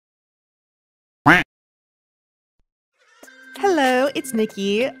Hello, it's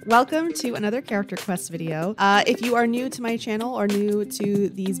Nikki. Welcome to another character quest video. If you are new to my channel or new to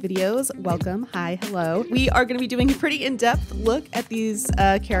these videos, welcome. Hi, hello. We are going to be doing a pretty in-depth look at these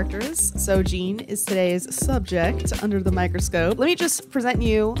characters. So Jean is today's subject under the microscope. Let me just present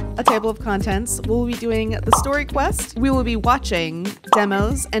you a table of contents. We'll be doing the story quest. We will be watching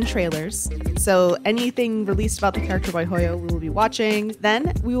demos and trailers. So anything released about the character by HOYO, we will be watching.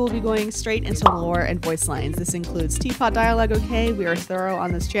 Then we will be going straight into lore and voice lines. This includes teapot dialogue. Okay, we are thorough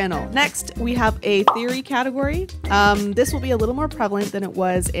on this channel. Next, we have a theory category. This will be a little more prevalent than it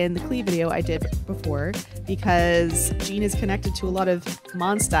was in the Klee video I did before because Jean is connected to a lot of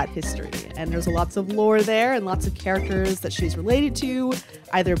Mondstadt history, and there's lots of lore there and lots of characters that she's related to,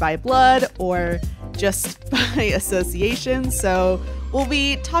 either by blood or just by association. So we'll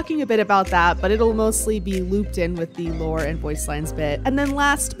be talking a bit about that, but it'll mostly be looped in with the lore and voice lines bit. And then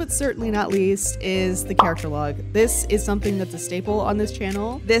last, but certainly not least, is the character log. This is something that's a staple on this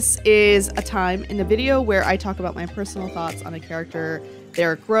channel. This is a time in the video where I talk about my personal thoughts on a character,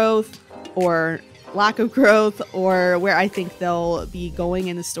 their growth or lack of growth, or where I think they'll be going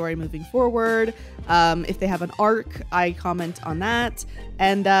in the story moving forward. If they have an arc, I comment on that.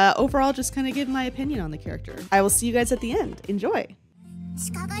 And overall, just kind of give my opinion on the character. I will see you guys at the end. Enjoy!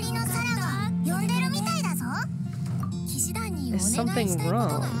 There's something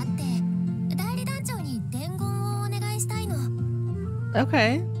wrong.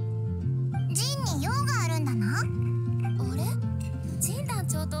 Okay.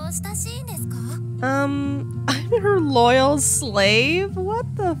 I'm her loyal slave?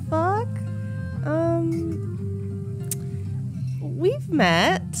 What the fuck? We've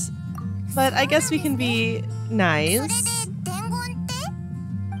met, but I guess we can be nice.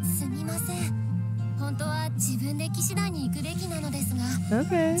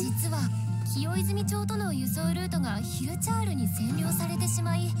 Okay.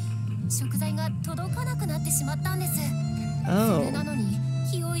 Oh.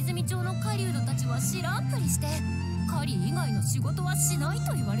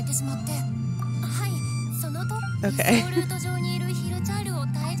 Okay.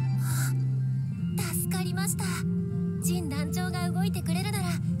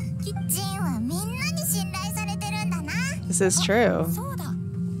 This is true.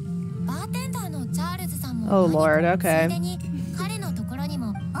 Oh Lord, okay.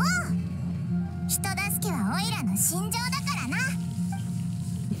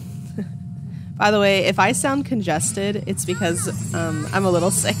 By the way, if I sound congested, it's because I'm a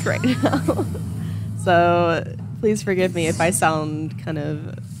little sick right now. So please forgive me if I sound kind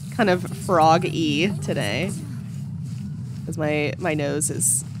of frog-y today, because my nose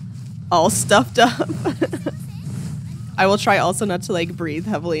is all stuffed up. I will try also not to like breathe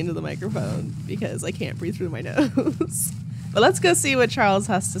heavily into the microphone because I can't breathe through my nose. But let's go see what Charles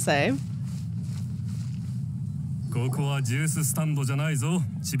has to say.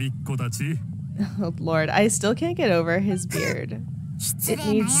 Oh Lord, I still can't get over his beard. It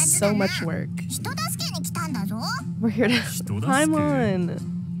needs so much work. We're here to climb on.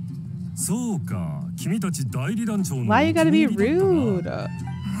 Why you gotta be rude?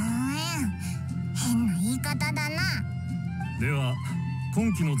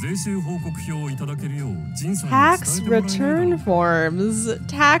 Tax return forms.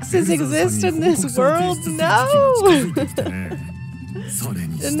 Taxes exist in this world? No!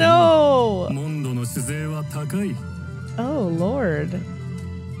 No! Oh, Lord.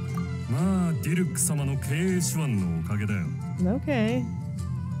 Okay.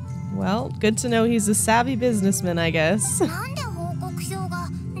 Well, good to know he's a savvy businessman, I guess.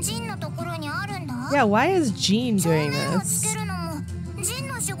 Yeah, why is Jean doing this?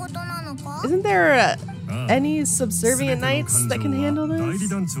 Isn't there any subservient knights that can handle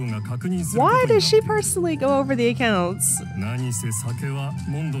this? Why does she personally go over the accounts?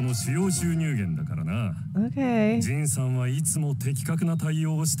 Okay.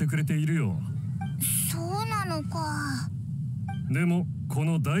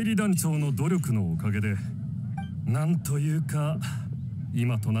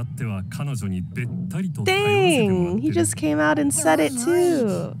 Dang! He just came out and said it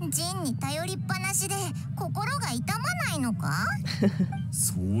too.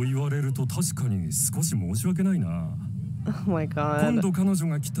 Oh my god.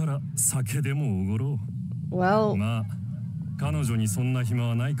 Well,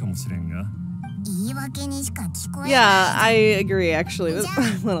 yeah, I agree actually with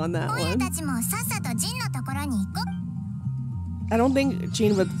Violet on that one. I don't think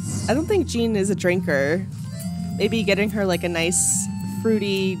Jean is a drinker. Maybe getting her like a nice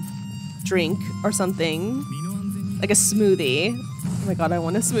fruity drink or something. Like a smoothie. Oh my god, I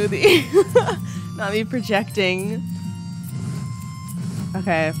want a smoothie. Not me projecting.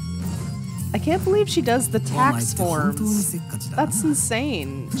 Okay. I can't believe she does the tax forms. That's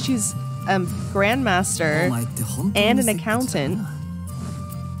insane. She's a grandmaster and an accountant.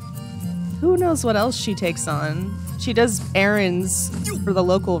 Who knows what else she takes on? She does errands for the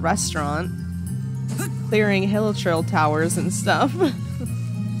local restaurant, clearing hill trail towers and stuff.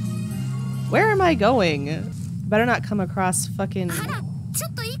 Where am I going? Better not come across fucking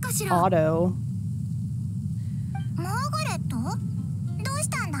Otto.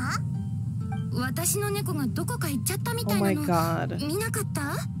 Oh my god.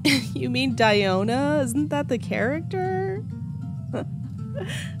 You mean Diona? Isn't that the character?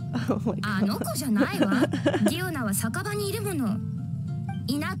 Oh my god.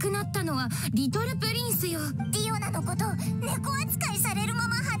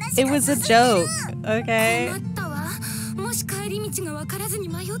 It was a joke, okay?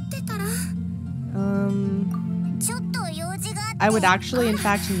 I would actually, in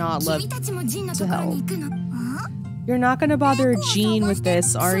fact, not love to help. You're not gonna bother Jean with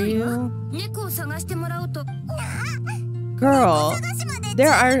this, are you? Girl,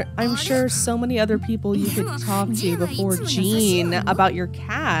 there are, I'm sure, so many other people you could talk to before Jean about your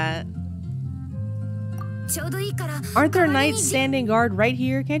cat. Aren't there knights standing guard right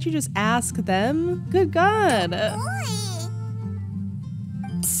here? Can't you just ask them? Good God.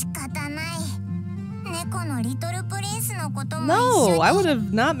 No, I would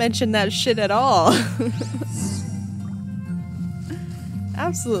have not mentioned that shit at all.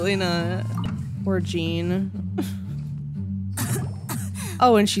 Absolutely not. Poor Jean.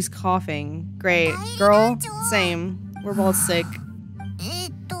 Oh, and she's coughing. Great. Girl, same. We're both sick.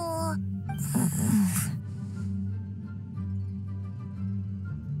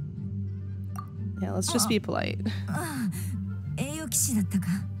 Yeah, let's just be polite.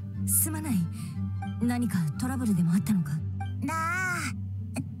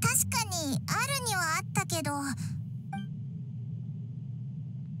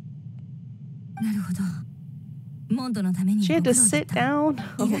 She had to sit down?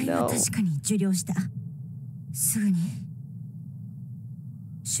 Oh no.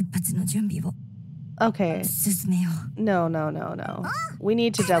 Okay. No, no, no, no. We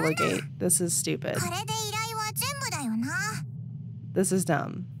need to delegate. This is stupid. This is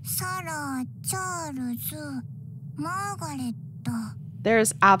dumb.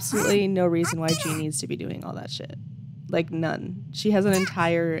 There's absolutely no reason why Jean needs to be doing all that shit. Like, none. She has an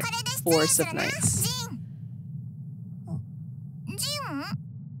entire force of knights.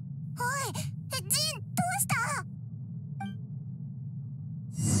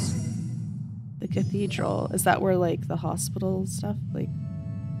 The cathedral. Is that where, like, the hospital stuff, like,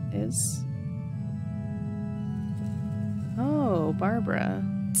 is? Oh, Barbara.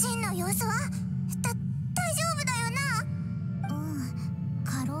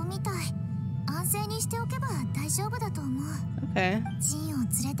 Okay.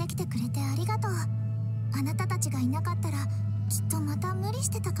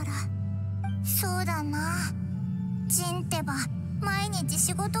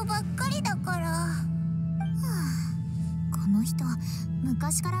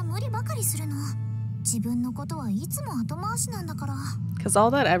 Because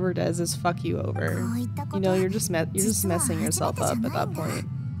all that ever does is fuck you over. You know, you're just messing yourself up at that point.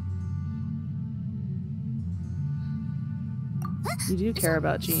 You do care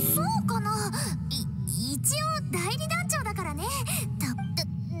about Jean.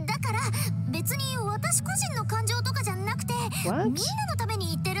 What?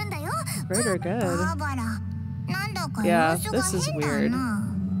 Great or good? Yeah, this is weird.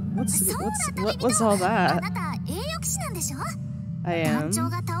 What was all that? I am.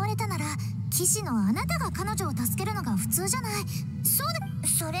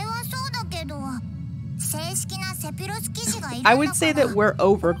 I would say that we're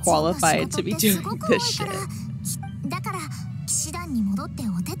overqualified to be doing this shit.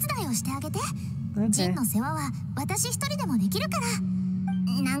 Okay.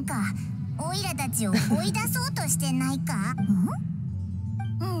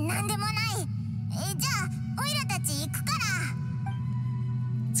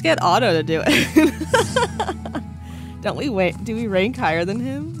 Let's get Otto to do it. Don't we wait? Do we rank higher than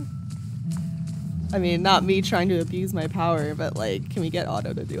him? I mean, not me trying to abuse my power, but like, can we get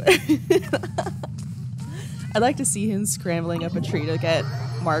Otto to do it? I'd like to see him scrambling up a tree to get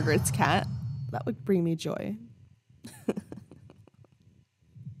Margaret's cat. That would bring me joy.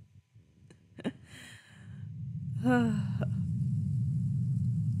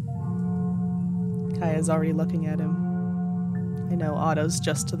 Kaya's already looking at him. I know Otto's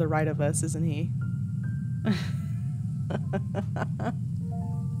just to the right of us, isn't he?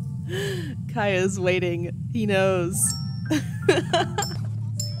 Kaya's waiting. He knows.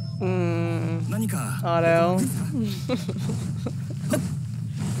 Otto.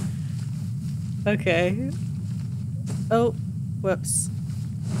 Okay. Oh, whoops.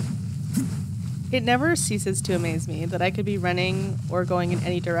 It never ceases to amaze me that I could be running or going in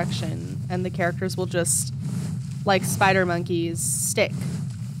any direction and the characters will just, like spider monkeys, stick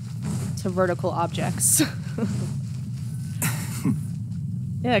to vertical objects.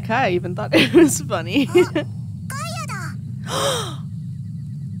 Yeah, Kaya even thought it was funny.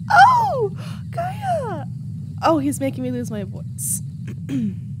 Oh! Kaya! Oh, he's making me lose my voice.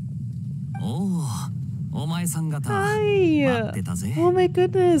 Hi! Oh my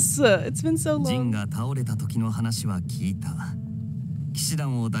goodness! It's been so long.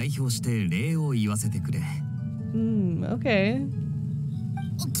 Okay.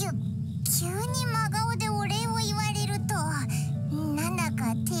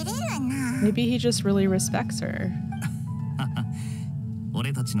 Maybe he just really respects her.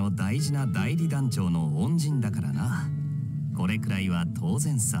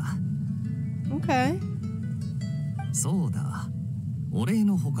 Okay.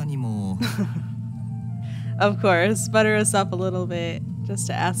 Of course, butter us up a little bit just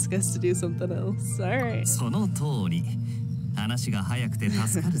to ask us to do something else. All right.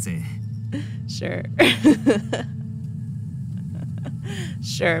 Sure.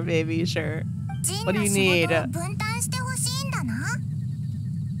 Sure, baby, sure. What do you need?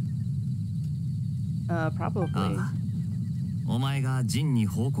 Probably.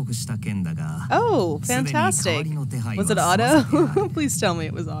 Oh, fantastic. Was it Otto? Please tell me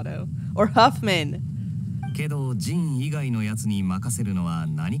it was Otto. Or Huffman.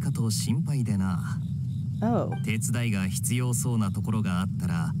 Oh.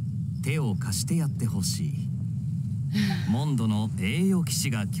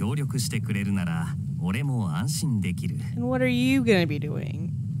 And what are you gonna be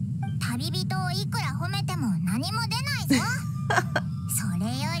doing?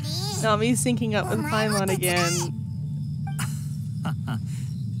 Not me syncing up with Paimon again.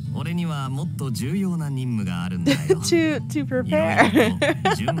 to prepare.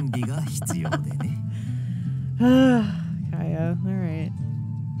 Kaya, alright.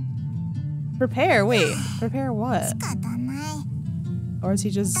 Prepare? Wait, prepare what? Or is he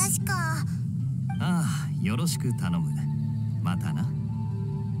just...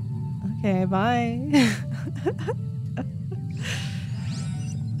 Okay, bye.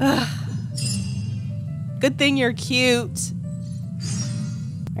 Good thing you're cute.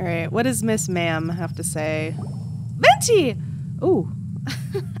 Alright, what does Miss Ma'am have to say? Venti! Ooh.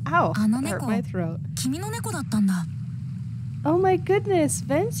 Ow, that hurt my throat. Oh my goodness,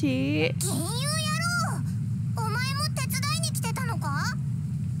 Venti.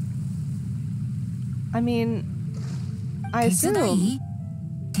 I mean, I assume.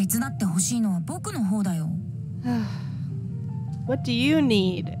 What do you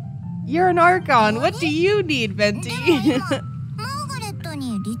need? You're an Archon. What do you need, Venti?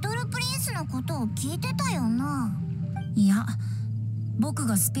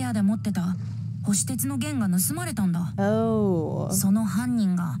 Oh.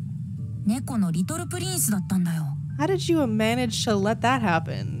 How did you manage to let that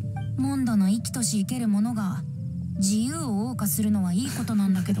happen?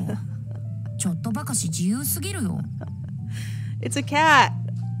 It's a cat.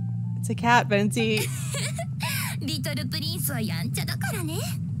 It's a cat, Venti.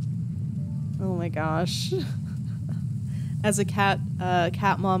 Oh my gosh. As a cat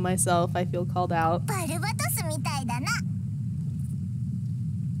mom myself, I feel called out.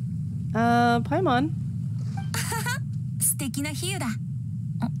 Paimon.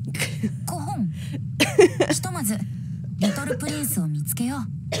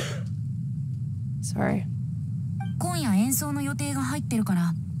 Sorry.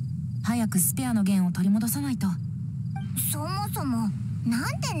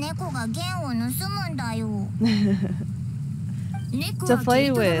 To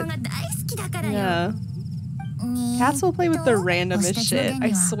play with. Yeah. Cats will play with the randomest shit,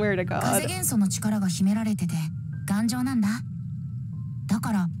 I swear to God.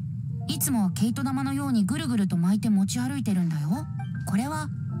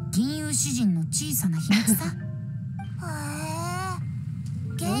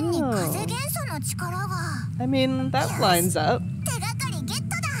 I mean, that lines up.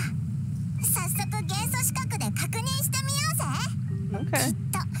 Okay.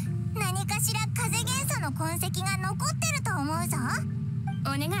 何かしら風元素の痕跡が残ってると思うぞ。お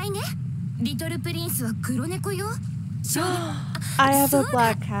願いね。リトルプリンスは黒猫よ。I have a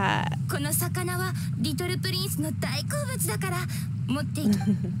black cat. この魚はリトルプリンスの大好物だから持っていき。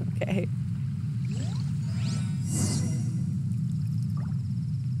Okay.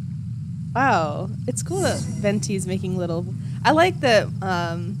 Wow, it's cool that Venti's making little. I like that,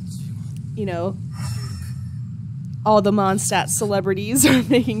 you know, all the Mondstadt celebrities are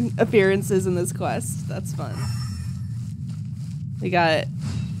making appearances in this quest. That's fun. We got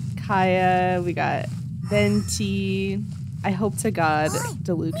Kaya, we got Venti. I hope to God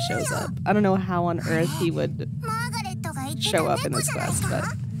Diluc shows up. I don't know how on earth he would show up in this quest, but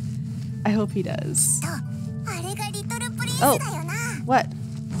I hope he does. Oh, what?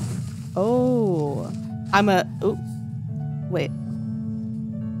 Oh, I'm a. Oh, wait.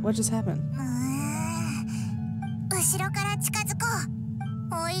 What just happened?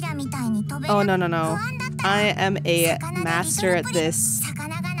 Oh, no, no, no. I am a master at this.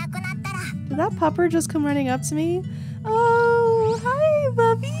 Did that pupper just come running up to me? Oh, hi,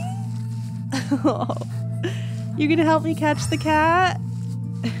 Bubby. Oh, you gonna help me catch the cat?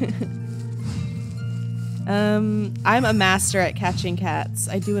 I'm a master at catching cats.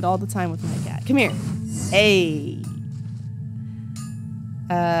 I do it all the time with my cat. Come here. Hey.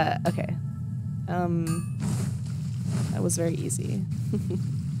 Okay. That was very easy.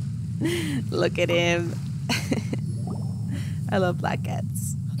 Look at him. I love black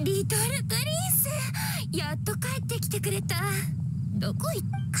cats. Little Prince, やっと帰ってきてくれた。どこい？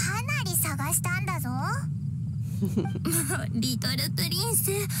かなり探したんだぞ。リトルプリンス、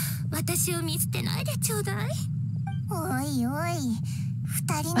私を見捨てないでちょうだい。おいおい、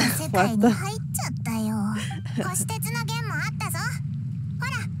二人の世界に入っちゃったよ。星鉄の弦もあったぞ。ほ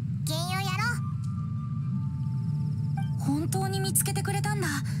ら、弦をやろう。本当に見つけてくれたんだ。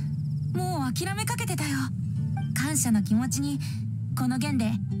もう諦めかけてたよ。感謝の気持ちにこの弦で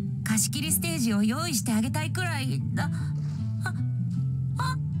貸し切りステージを用意してあげたいくらいだ。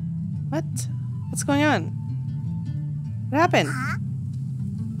What? What's going on? What happened?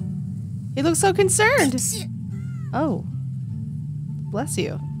 He looks so concerned. Oh. Bless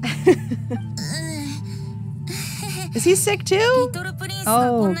you. Is he sick too?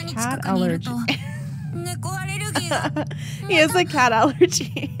 Oh, cat allergy. He has a cat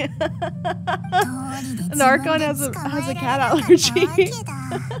allergy. Narcon has a cat allergy.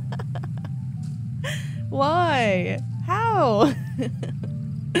 Why? How?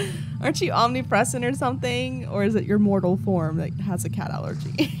 Aren't you omnipresent or something? Or is it your mortal form that has a cat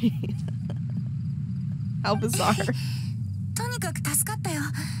allergy? How bizarre.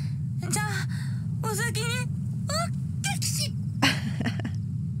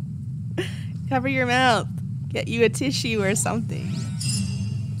 Cover your mouth. Get you a tissue or something.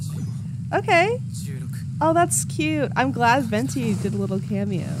 Okay. Oh, that's cute. I'm glad Venti did a little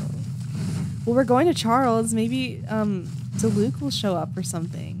cameo. Well, we're going to Charles. Maybe Diluc will show up or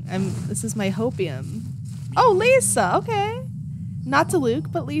something. This is my hopium. Oh, Lisa. Okay. Not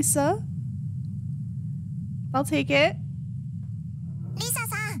Diluc, but Lisa. I'll take it.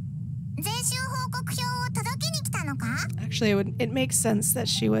 Actually, it makes sense that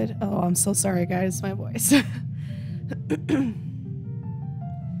she would. Oh, I'm so sorry, guys. My voice.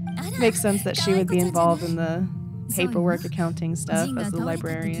 Makes sense that she would be involved in the paperwork, accounting stuff as the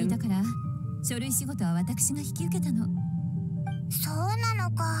librarian.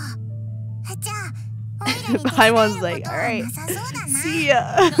 Paimon's like, all right, see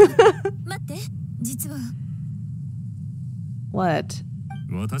ya. What?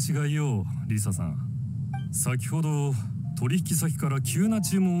 私がよ、リサさん。先ほど取引先から急な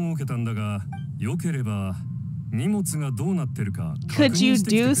注文を受けたんだが、よければ荷物がどうなってるか確認し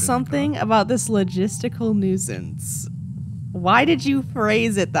てきてくれないか。 Could you do something about this logistical nuisance? Why did you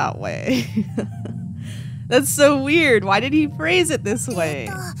phrase it that way? That's so weird. Why did he phrase it this way?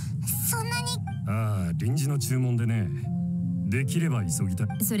 ああ、臨時の注文でね。できれば急ぎたい。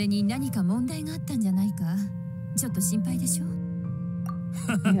それに何か問題があったんじゃないか。ちょっと心配でしょ。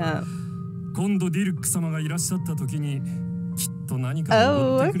Yeah. 今度ディルック様がいらっしゃった時にきっと何か起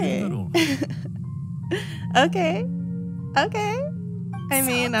こってくるんだろう。Okay. Okay. I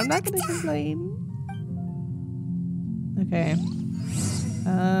mean, I'm not gonna complain. Okay.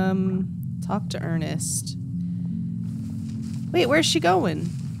 Talk to Ernest. Wait, where's she going?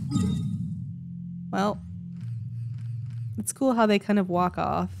 Well, it's cool how they kind of walk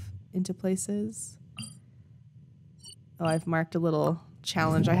off into places. Oh, I've marked a little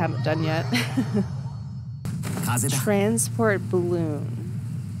challenge I haven't done yet. Transport balloon.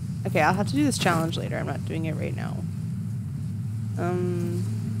 Okay, I'll have to do this challenge later. I'm not doing it right now.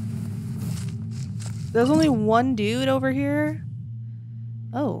 There's only one dude over here?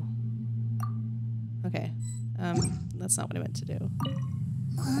 Oh. Okay. That's not what I meant to do.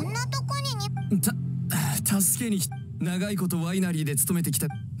 助けに長いことワイナリーで勤めてきた。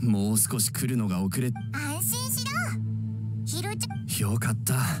もう少し来るのが遅れ。安心しろ。ヒルチャ。よかっ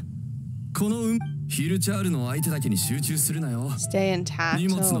た。このヒルチャールの相手だけに集中するなよ。Stay intact. 荷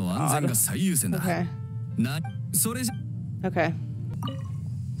物の安全が最優先だ。Okay. それじゃ。Okay.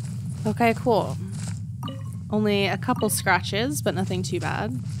 Okay, cool. Only a couple scratches, but nothing too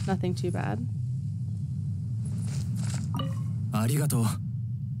bad. Nothing too bad. ありがと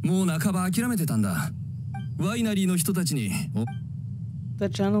う。もう半ば諦めてたんだ。ワイナリーの人たちに。The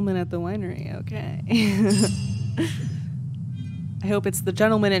gentleman at the winery. Okay. I hope it's the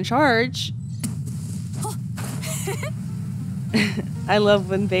gentleman in charge. I love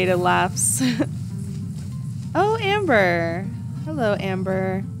when Beta laughs. Oh, Amber. Hello,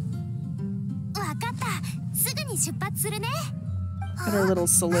 Amber. わかった。すぐに出発するね。 Got her little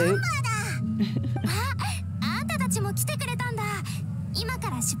salute. あんたたちも来てくれたんだ。今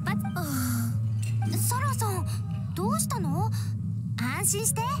から出発。サラさん、どうしたの？安心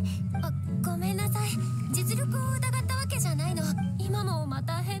して。ごめんなさい。実力を疑ったわけじゃないの。今もま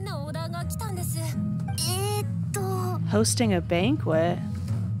た変なオーダーが来たんです。Hosting a banquet?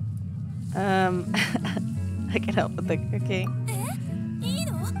 I can help with the cooking.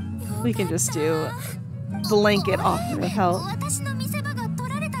 We can just do blanket offer of help.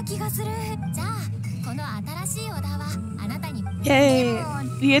 Yay!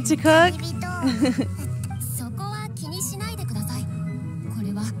 You get to cook?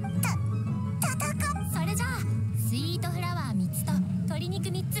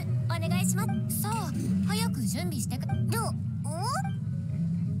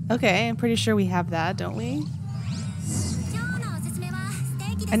 Okay, I'm pretty sure we have that, don't we?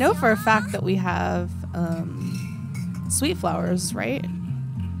 I know for a fact that we have sweet flowers, right?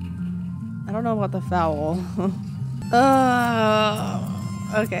 I don't know about the fowl.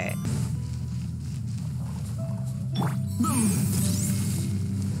 Okay.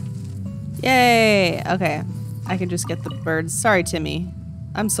 Yay! Okay. I can just get the birds. Sorry, Timmy.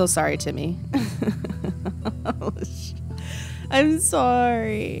 I'm so sorry, Timmy. I'm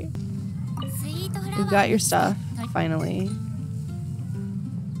sorry. You got your stuff, finally.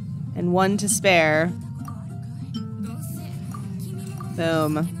 And one to spare.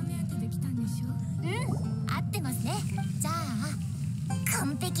 Boom.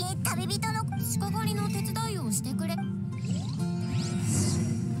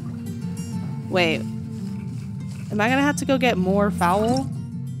 Wait. Am I gonna have to go get more fowl?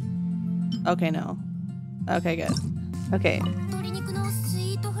 Okay, no. Okay, good. Okay.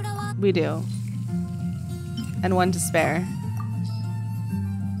 We do. And one to spare.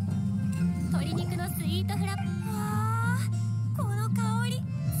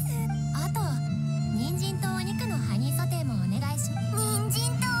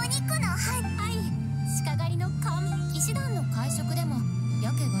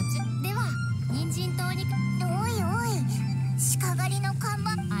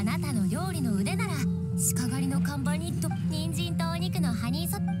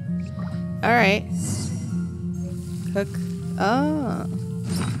 Alright. Cook. Oh.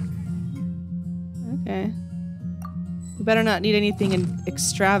 Okay. We better not need anything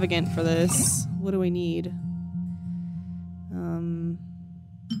extravagant for this. What do we need?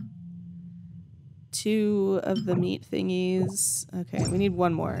 2 of the meat thingies. Okay, we need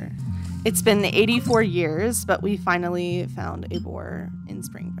 1 more. It's been 84 years, but we finally found a boar in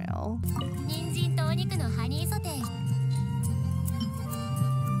Springvale.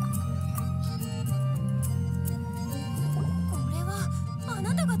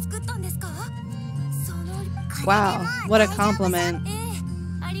 Wow, what a compliment.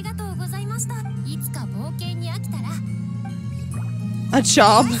 A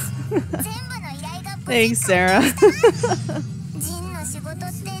job. Thanks, Sarah.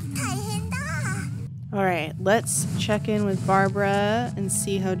 Alright, let's check in with Barbara and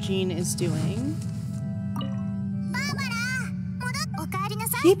see how Jean is doing.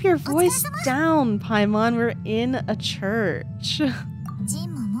 Keep your voice down, Paimon. We're in a church.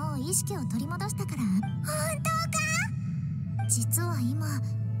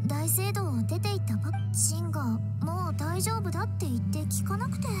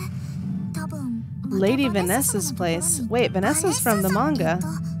 Lady Vanessa's place. Wait, Vanessa's from the manga.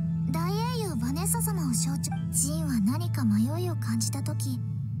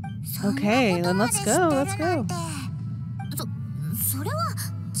 Okay, then let's go, let's go.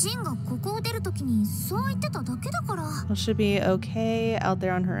 Well, she'll be okay out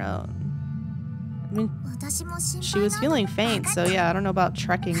there on her own. I mean, she was feeling faint, so yeah, I don't know about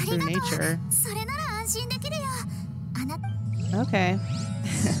trekking through nature. Okay.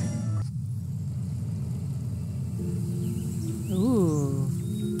 Ooh.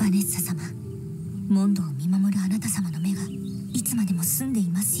 バネッサ様、モンドを見守るあなた様の目がいつまでも澄んでい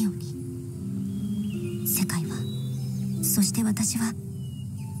ますように。世界は、そして私は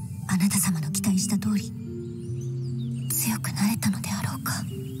あなた様の期待した通り強くなれたのであろうか。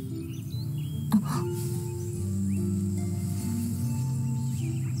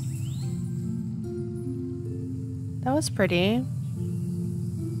That was pretty.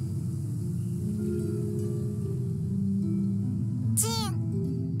 ジ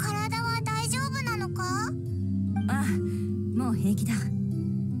ン、体は大丈夫なのか？ああ、もう平気だ。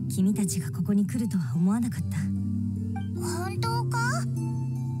君たちがここに来るとは思わなかった。本当か？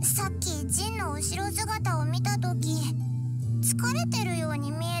さっきジンの後ろ姿を見たとき、疲れてるよう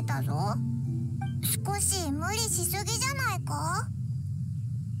に見えたぞ。少し無理しすぎじゃないか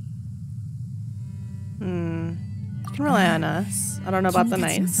？You can rely on us. I don't know about the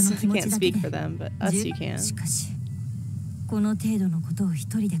knights. I can't speak for them, but us you can. しかし、この程度のことを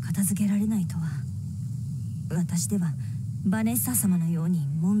一人で片付けられないとは、私ではバネッサ様のように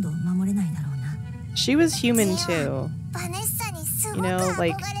モンドを守れないだろうな。She was human too. バネッサにすごく You know, 憧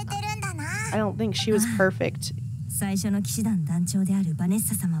like れてるんだな。I don't think she was perfect. 最初の騎士団団長であるバネッ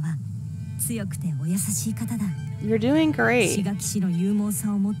サ様は強くてお優しい方だ。You're doing 志 great. 賀騎士の勇猛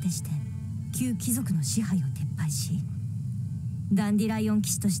さをもってして旧貴族の支配を撤廃し、ダンディライオン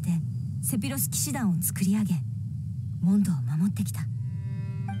騎士としてセピロス騎士団を作り上げ、モンドを守ってきた。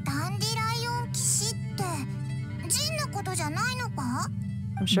ダンディライオン騎士ってジンのことじゃないのか？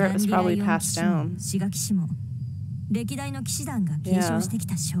 I'm sure it was probably passed down. 志賀騎士も歴代の騎士団が継承してき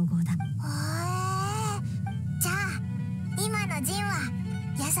た称号だ。じゃあ今のジンは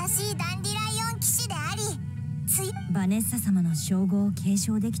優しいダンディライオン騎士であり、バネッサ様の称号を継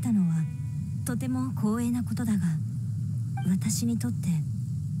承できたのはとても光栄なことだが、私にとって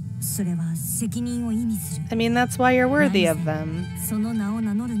それは責任を意味する。 I mean, that's why you're worthy of them. その名を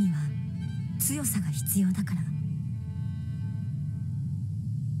名乗るには強さが必要だから。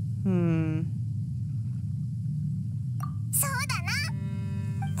そうだな。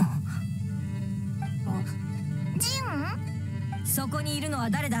ジン？そこにいるのは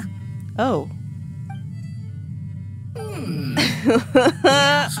誰だ？ Oh.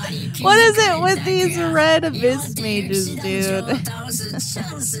 What is it with these red abyss mages, dude?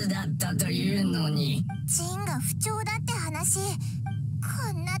 ジンが不調だって話、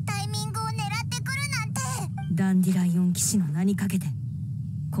こんなタイミングを狙ってくるなんて。ダンディライオン騎士の名にかけて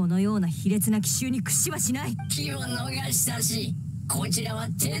このような卑劣な奇襲に屈しはしない。気を逃したし、こちらは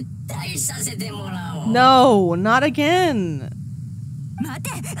撤退させてもらおう。 No, not again. 待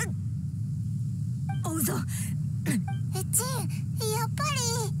て。追うぞ。ジン、やっぱ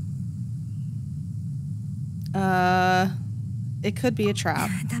り。It could be a trap.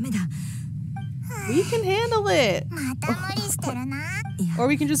 ダメだ。 We can handle it. また無理してるな。Or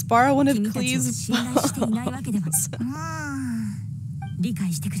we can just borrow one of Clee's 信頼していないわけでは。理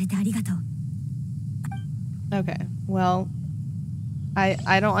解してくれてありがとう。 Okay, well, I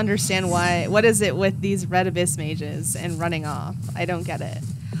don't understand why. What is it with these red abyss mages and running off? I don't get it.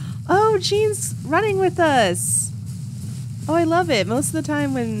 Oh, Jean's running with us. Oh, I love it. Most of the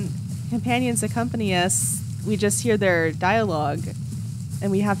time when companions accompany us, we just hear their dialogue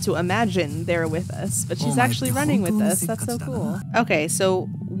and we have to imagine they're with us. But she's actually running with us. That's so cool. Okay, so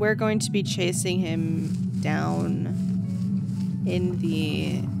we're going to be chasing him down in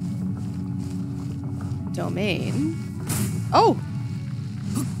the domain. Oh!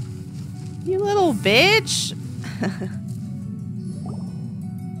 You little bitch!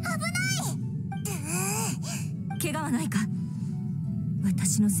 怪我はないか？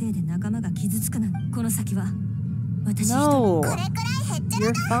私のせいで仲間が傷つくなんて、この先は私一人。 No, これくらい減っちゃ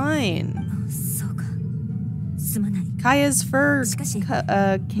う。 you're fine. そうか。すまない。 Kaya's fur しかし、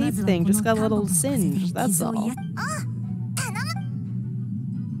 cape thing just got a little singed, that's all. あ、頼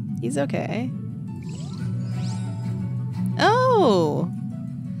む。 He's okay. Oh!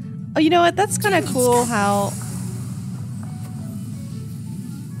 Oh, you know what? That's kind of cool how...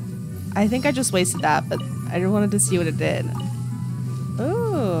 I think I just wasted that, but I just wanted to see what it did.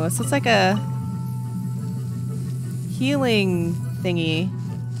 Oh, so it's like a healing thingy.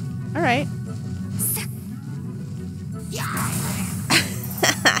 Alright.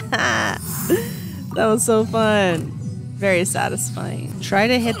 That was so fun. Very satisfying. Try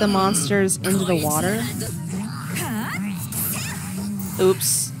to hit the monsters into the water.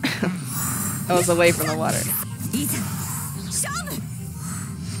 Oops. I was away from the water.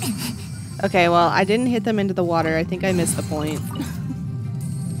 Okay, well, I didn't hit them into the water. I think I missed the point.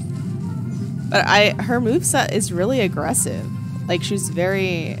 But her moveset is really aggressive. Like,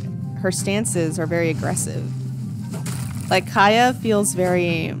 her stances are very aggressive. Like, Kaya feels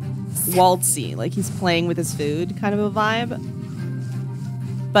very waltzy, like he's playing with his food kind of a vibe.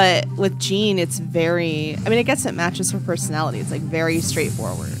 But with Jean, it's very, I mean, I guess it matches her personality. It's like very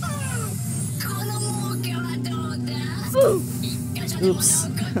straightforward. Oops.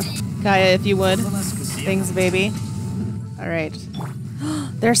 Kaya, if you would. Thanks, baby. Alright.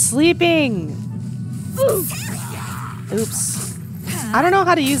 They're sleeping! Oops. I don't know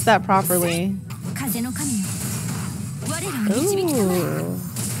how to use that properly. Ooh.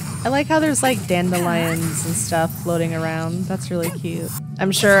 I like how there's like dandelions and stuff floating around. That's really cute.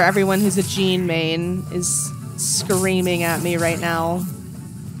 I'm sure everyone who's a Jean main is screaming at me right now.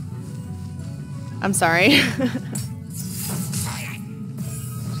 I'm sorry.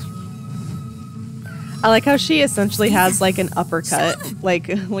 I like how she essentially has like an uppercut,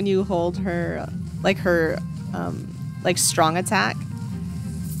 like when you hold her, like her, like strong attack.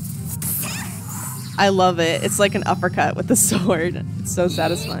 I love it. It's like an uppercut with the sword. It's so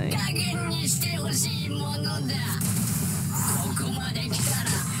satisfying.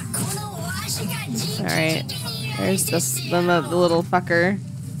 Alright. There's the little fucker.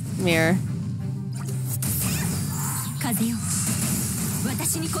 Come here.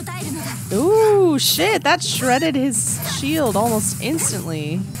 Ooh, shit. That shredded his shield almost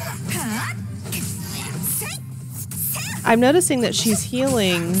instantly. I'm noticing that she's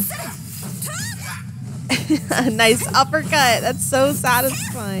healing. A nice uppercut. That's so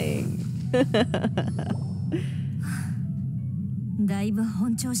satisfying.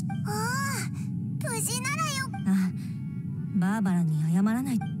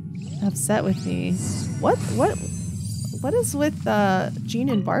 Upset with me. What is with Jean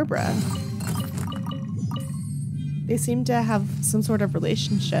and Barbara? They seem to have some sort of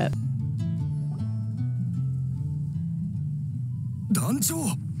relationship.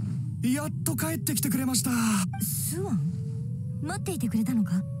 Dancho! やっと帰ってきてくれました。スワン、待っていてくれたの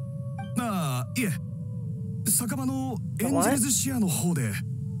か？ああ、いえ。酒場のエンジェルズシアの方で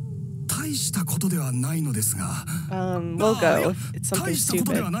大したことではないのですが。We'll go. It's something 大したこ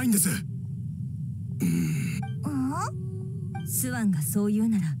とでは stupid. ないんです。スワンがそう言う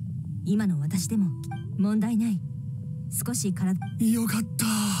なら、今の私でも問題ない。少し体。よかった。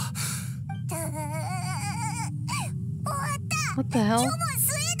What the hell?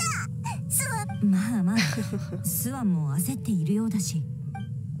 まあまあ、スワンも焦っているようだし。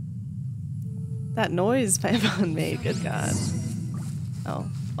That noise Favon made, good god. Oh,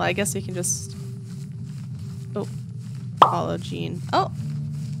 well, I guess we can just follow Jean. Oh!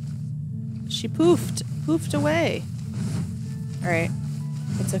 She poofed away. Alright,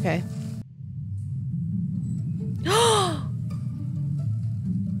 it's okay.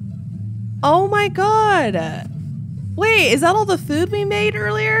 Oh my god! Wait, is that all the food we made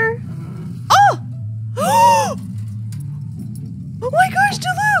earlier? Oh! Oh my gosh,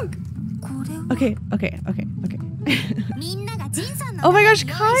 Diluc! Okay. Oh my gosh,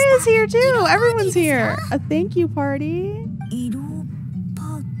 Kaya's here too! Everyone's here! A thank you party!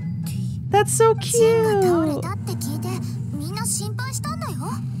 That's so cute!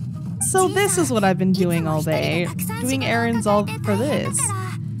 So this is what I've been doing all day. Doing errands all for this.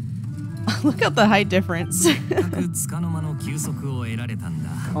 Look at the height difference.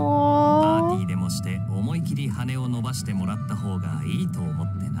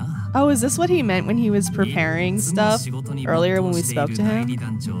 Oh, is this what he meant when he was preparing stuff earlier when we spoke to him?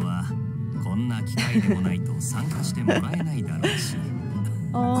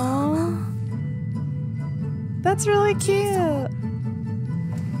 Aww. That's really cute.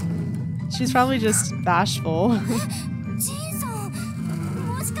 She's probably just bashful.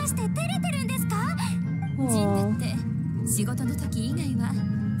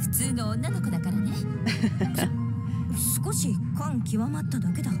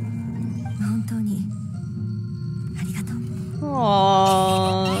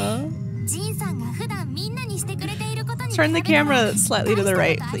 Turn the camera slightly to the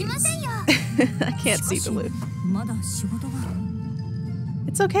right, please. I can't see the loop.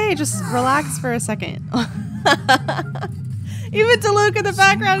 It's okay, just relax for a second. Even Diluc in the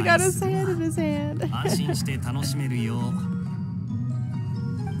background got his hand in his hand.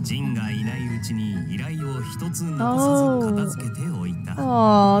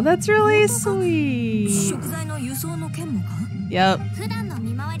 Oh, that's really sweet. Yep.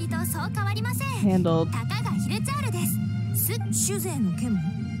 Handled.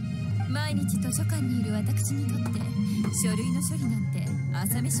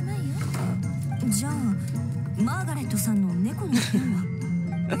 朝飯前よ。じゃあマーガレットさんの猫の件は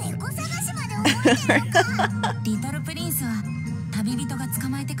猫探しまで覚えてるのか。リトルプリンスは旅人が捕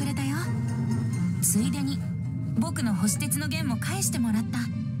まえてくれたよ。ついでに僕の星鉄の弦も返してもらった。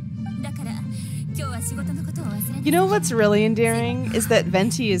だから今日は仕事のことを忘れて。 You know what's really endearing is that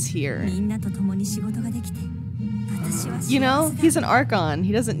Venti is here. みんなと共に仕事ができて。You know, he's an Archon.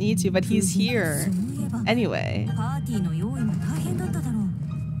 He doesn't need to, but he's here anyway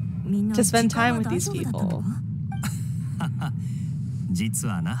to spend time with these people. 実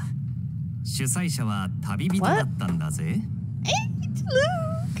はな、主催者は旅人だったんだぜ。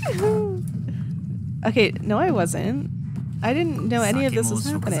Okay, no, I wasn't. I didn't know any of this was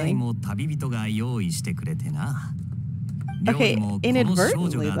酒も食材 happening. も旅人が用意してくれてな。 Okay, 料理もこの少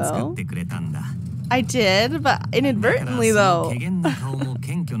女 inadvertently が作 though. ってくれたんだ。 I did, but inadvertently だからそ though. の怪訝な顔も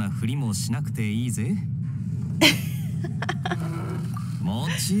謙虚なふりもしなくていいぜ。も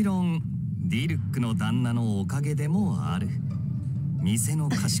ちろんディルックの旦那のおかげでもある。店の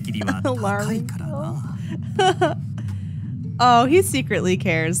貸し切りは高いからな。Oh, he secretly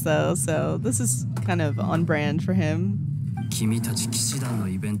cares though, so this is kind of on brand for him. 君たち騎士団の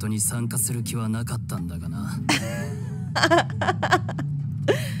イベントに参加する気はなかったんだがな。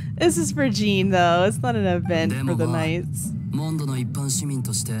This is for Jean though. It's not an event for the knights. モンドの一般市民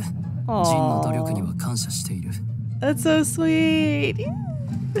としてジンの努力には感謝している。 That's so sweet. デ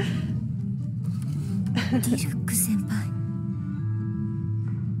ィルック先輩。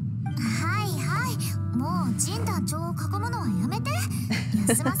はいはい、もうジン団長を囲むのはやめて。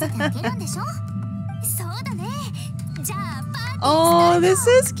休ませてあげるんでしょ。そうだね。じゃあパーティー Oh, this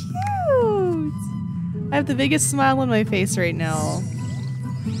is cute. I have the biggest smile on my face right now.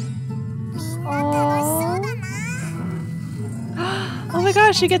 みんな楽しそうだな。 Oh my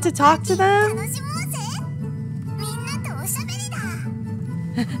gosh, you get to talk to them? 楽しもうぜ。みんなとおしゃべりだ。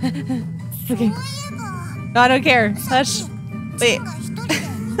 Okay. そういえば No, I don't care. Hush. Wait. が一人で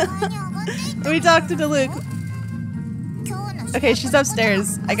2階に上がっていった。 Let me talk to Luke. 今日の Okay, she's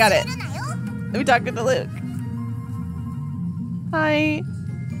upstairs. I got it. 忘れるなよ。 Let me talk to Luke. Hi.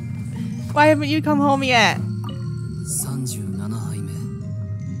 Why haven't you come home yet? 37杯目。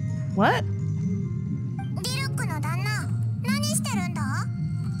 What? ディルックの旦那、何してるんだ。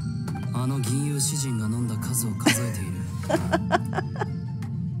あの銀融詩人が飲んだ数を数えている。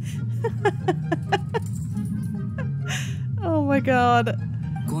Oh my god.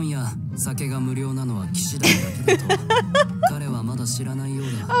 今夜酒が無料なのは騎士団だけだと彼はまだ知らないよう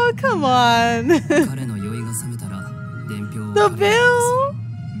だ。 Oh, come on. 彼の酔いが覚めたら伝票を The 彼に渡 bill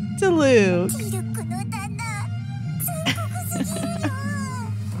to Luke. ディルックの旦那、残酷すぎるよ。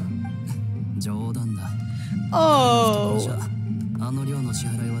す冗談だ。 Oh. じゃあの量の支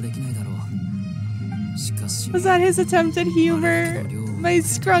払いはできないだろう。しかし Was that his attempt at humor? My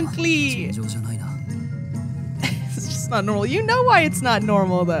scrunkly. 尋常じゃないな。 It's just not normal. You know why it's not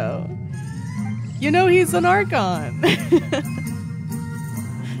normal, though. You know he's an Archon.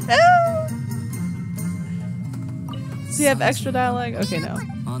 Ah. Does he have extra dialogue? Okay, no.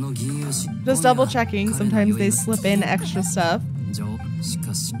 あの銀融詩 Just double checking. Sometimes they slip in extra stuff. し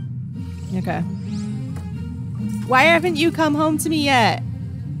かし Okay. Why haven't you come home to me yet?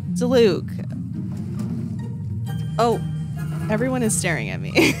 To Luke. Oh, everyone is staring at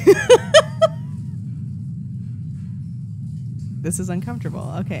me. This is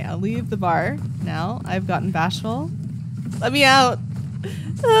uncomfortable. Okay, I'll leave the bar now. I've gotten bashful. Let me out.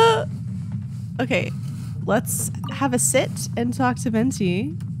 Okay, let's have a sit and talk to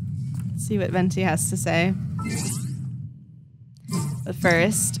Venti. See what Venti has to say. But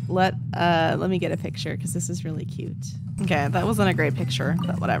first, let me get a picture because this is really cute. Okay, that wasn't a great picture,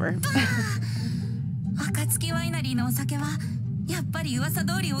 but whatever. 暁ワイナリーのお酒はやっぱり噂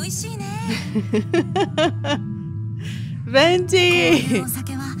通り美味しいね。Venti! お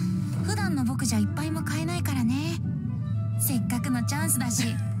酒は普段の僕じゃ一杯も買えないからね。せっかくのチャンスだし、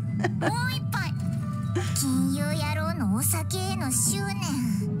もう一杯。金融野郎のお酒への執念。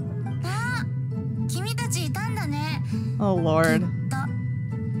あ、君たちいたんだね。 Oh lord.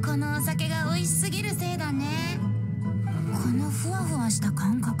 このお酒が美味しすぎるせいだね。このふわふわした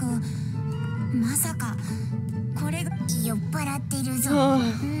感覚、まさかこれが酔っ払ってるぞ。う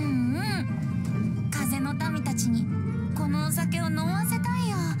んうん。風の民たちにこのお酒を飲ませたい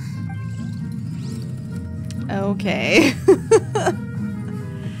よ。 Okay.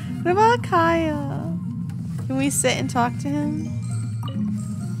 What about Kaya? Can we sit and talk to him?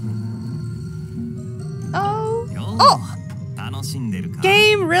 Oh. Oh! 楽しんでるか。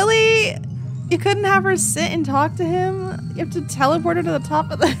 Game, really? You couldn't have her sit and talk to him? You have to teleport her to the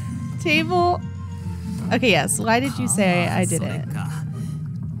top of the table? Okay, yes. Why did you say I did it?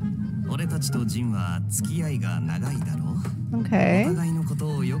 俺たちとジンは付き合いが長いだろう。 Okay. お互いのこと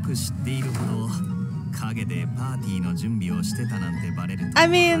をよく知っているほど陰でパーティーの準備をしてたなんてバレると I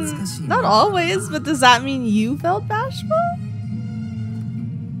恥 mean, ずかしいな。 not always, but does that mean you felt bashful?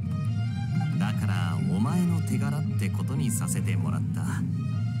 だからお前の手柄ってことにさせてもらった。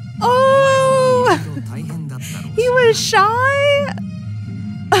 Oh! 大変だったろうし He was shy?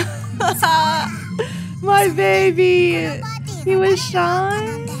 My baby! He was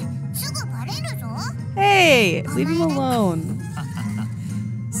shy? Hey, leave him alone.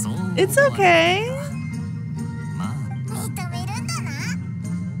 It's okay. ま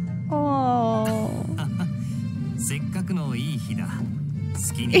Oh. あせっかくのいい日だ。好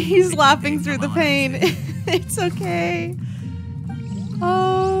きに He's laughing through the pain. It's okay.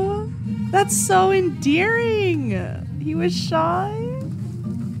 Oh, that's so endearing. He was shy.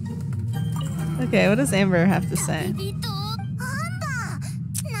 Okay, what does Amber have to say?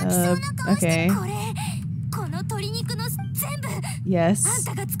 Okay. Yes.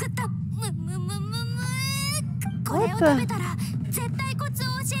 What the?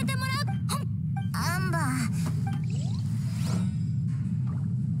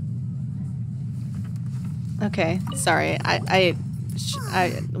 Okay, sorry. I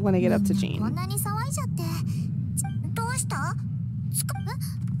want to get up to Jean.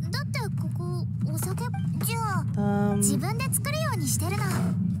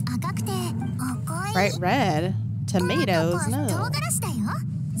 Bright red. Tomatoes, no.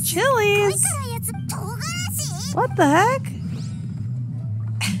 Chilies? What the heck?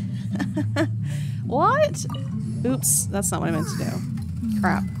 What? Oops, that's not what I meant to do.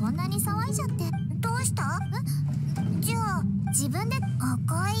 Crap.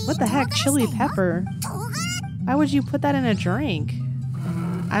 What the heck? Chili pepper? Why would you put that in a drink?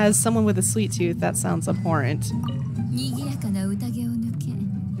 As someone with a sweet tooth, that sounds abhorrent.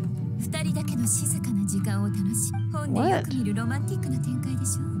 What?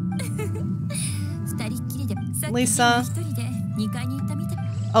 Lisa?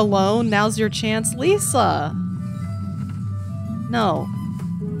 Alone? Now's your chance? Lisa! No.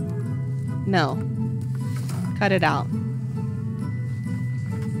 No. Cut it out.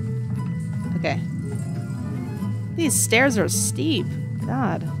 Okay. These stairs are steep.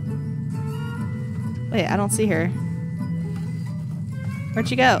 God. Wait, I don't see her. Where'd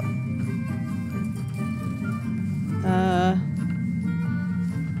she go?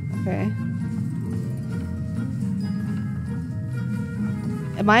 Okay.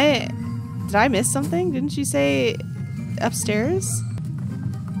 Did I miss something? Didn't you say upstairs?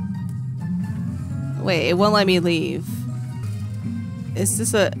 Wait, it won't let me leave. Is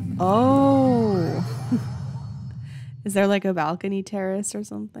this a... Oh. Is there like a balcony terrace or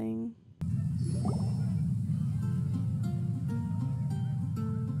something?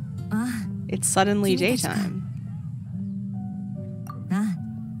 It's suddenly daytime.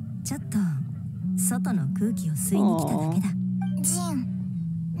 Oh.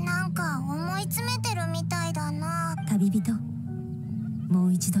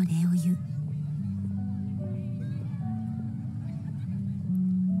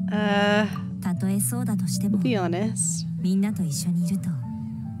 To be honest,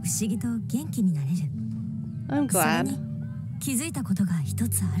 I'm glad.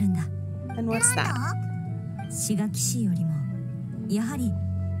 And what's that? シガ騎士よりもやはり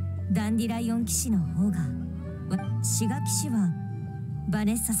ダンディライオン騎士の方がシガ騎士はバ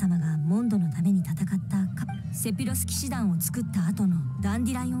ネッサ様がモンドのために戦ったセピロス騎士団を作った後のダン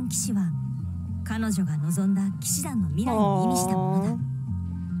ディライオン騎士は彼女が望んだ騎士団の未来を意味したものだ。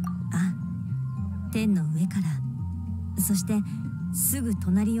あ、天の上からそしてすぐ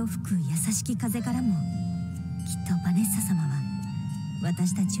隣を吹く優しき風からもきっとバネッサ様は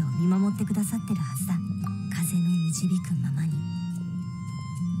私たちを見守ってくださってるはずだ。風の導くままに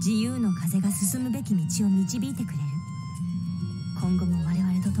自由の風が進むべき道を導いてくれる。今後も我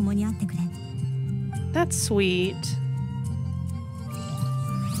々と共にあってくれ。 That's sweet.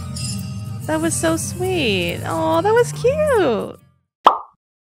 That was so sweet. Oh, that was cute.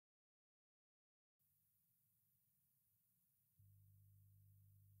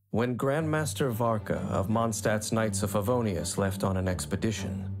 When Grandmaster Varka of Mondstadt's Knights of Favonius left on an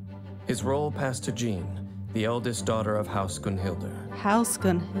expedition, his role passed to Jean, the eldest daughter of House Gunhildr. House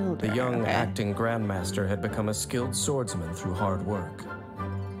Gunhildr. The young acting Grandmaster had become a skilled swordsman through hard work,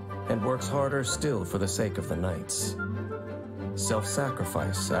 and works harder still for the sake of the Knights.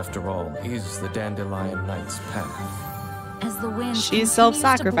 Self-sacrifice, after all, is the Dandelion Knight's path. As the wind She's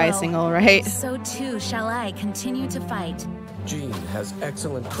self-sacrificing, all right. So too shall I continue to fight. Jean has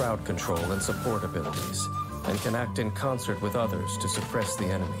excellent crowd control and support abilities, and can act in concert with others to suppress the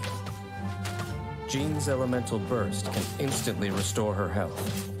enemy. Jean's elemental burst can instantly restore her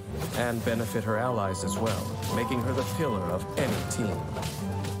health and benefit her allies as well, making her the pillar of any team.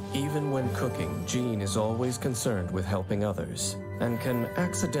 Even when cooking, Jean is always concerned with helping others and can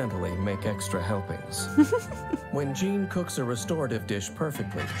accidentally make extra helpings. When Jean cooks a restorative dish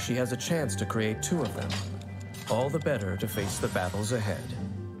perfectly, she has a chance to create 2 of them. All the better to face the battles ahead.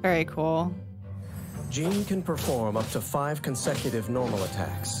 Very cool. Jean can perform up to 5 consecutive normal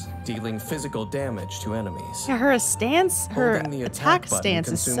attacks, dealing physical damage to enemies. Yeah, her stance, her Holding the attack button stance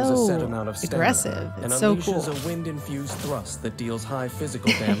is consumes a set so amount of stamina aggressive. and It's so unleashes cool. a wind-infused thrust that deals high physical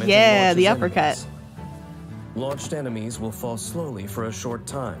damage. Yeah, and the launches uppercut. enemies. Launched enemies will fall slowly for a short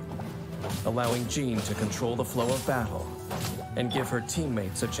time, allowing Jean to control the flow of battle and give her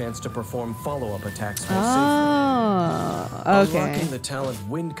teammates a chance to perform follow-up attacks more safely. Oh, okay. Unlocking the talent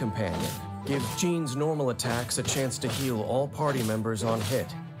Wind Companion gives Jean's normal attacks a chance to heal all party members on hit.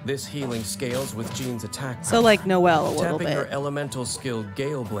 This healing scales with Jean's attack. So like Noelle a little Tapping her bit. elemental skill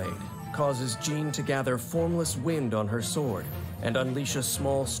Gale Blade causes Jean to gather formless wind on her sword and unleash a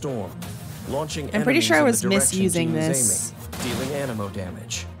small storm, launching I'm pretty enemies sure I in the was direction misusing Jean is this. aiming, dealing animo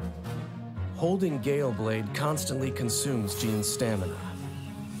damage. Holding Gale Blade constantly consumes Jean's stamina,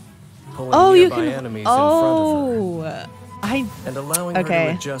 pulling Oh, you nearby can. enemies in front of her I. and allowing Okay.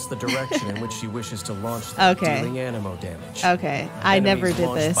 her to adjust the direction in which she wishes to launch them, Okay. dealing animo damage. Okay, I never Enemies did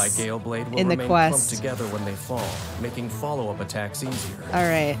launched by this Gale Blade will in the remain quest. clumped together when they fall, making follow-up attacks easier. All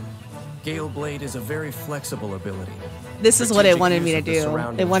right. Gale Blade is a very flexible ability. This is what it Strategic wanted use me to of the do.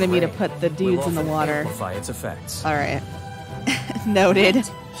 surrounding It wanted me to terrain put the will dudes in the often water. amplify its effects. All right. Noted.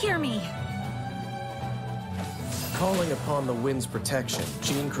 Hear me. Calling upon the wind's protection,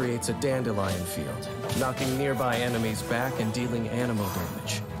 Jean creates a dandelion field, knocking nearby enemies back and dealing animo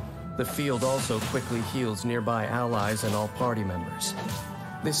damage. The field also quickly heals nearby allies and all party members.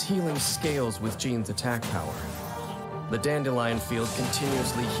 This healing scales with Jean's attack power. The dandelion field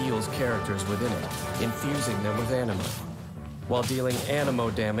continuously heals characters within it, infusing them with animo, while dealing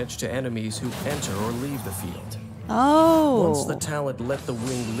animo damage to enemies who enter or leave the field. Oh. Once the talent Let the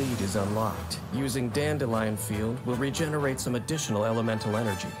Wind Lead is unlocked, using Dandelion Field will regenerate some additional elemental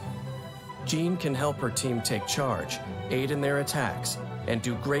energy. Jean can help her team take charge, aid in their attacks, and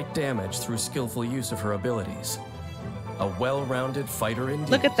do great damage through skillful use of her abilities. A well-rounded fighter indeed.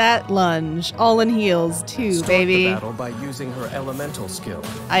 Look at that lunge. All in heels, too, Start baby. the battle by using her elemental skill.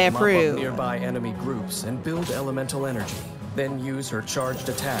 I Mop up approve. nearby enemy groups and build elemental energy. Then use her charged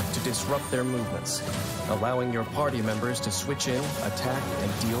attack to disrupt their movements, allowing your party members to switch in, attack,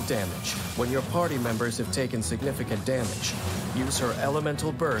 and deal damage. When your party members have taken significant damage, use her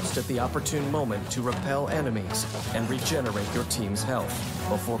elemental burst at the opportune moment to repel enemies and regenerate your team's health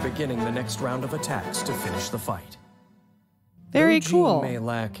before beginning the next round of attacks to finish the fight. Very Though cool. Jean may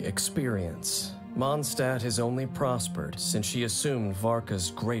lack experience, Mondstadt has only prospered since she assumed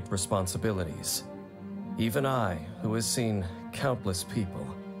Varka's great responsibilities. Even I, who has seen countless people,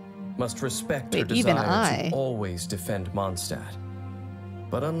 must respect her Wait, even desire I? to always defend Mondstadt.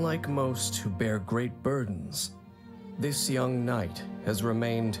 But unlike most who bear great burdens, this young knight has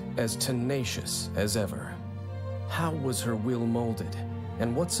remained as tenacious as ever. How was her will molded,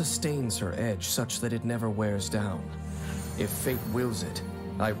 and what sustains her edge such that it never wears down? If fate wills it,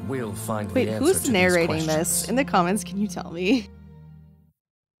 I will find Wait, the answer who's to narrating these this? questions. In the comments, can you tell me?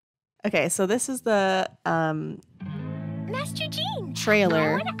 Okay, so this is the Master Jean,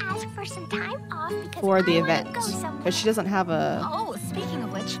 trailer I want to ask for some time off because for the I wanna event, go somewhere. but she doesn't have a. Oh, speaking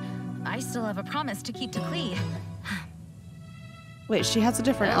of which, I still have a promise to keep to Klee. Wait, she has a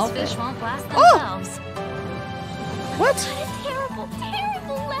different Those outfit. fish won't blast Oh! themselves. What? Got a terrible,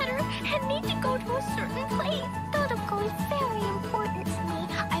 terrible letter and need to go to a certain place. Dodoco is very important to me.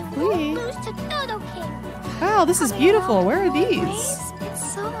 I won't Wait. lose to Dodoking. Wow, this is beautiful. Where are these?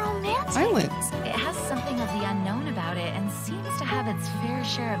 It's so romantic. Islands. It has something of the unknown about it and seems to have its fair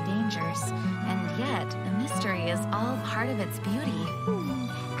share of dangers. And yet, the mystery is all part of its beauty.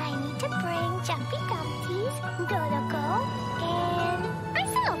 I need to bring Jumpy Dumpties, Dodoco, and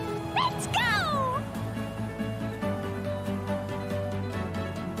myself. Let's go!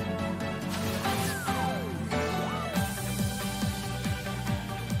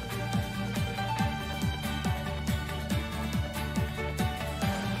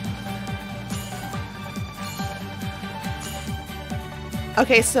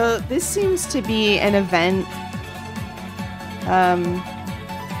 Okay, so this seems to be an event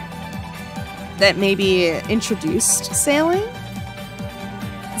that maybe introduced sailing.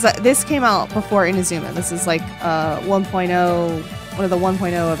 So this came out before Inazuma. This is like 1.0, one of the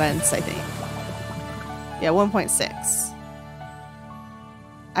 1.0 events, I think. Yeah, 1.6.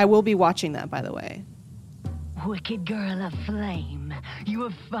 I will be watching that, by the way. Wicked girl of flame, you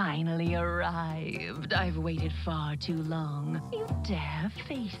have finally arrived. I've waited far too long. You dare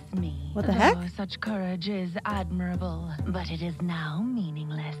face me. What the heck? Oh, such courage is admirable, but it is now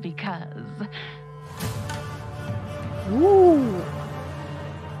meaningless because... Ooh.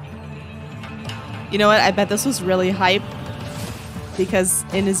 You know what? I bet this was really hype because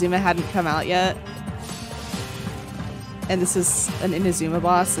Inazuma hadn't come out yet. And this is an Inazuma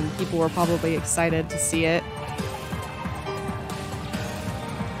boss, and people were probably excited to see it.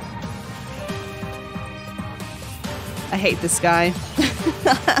 I hate this guy.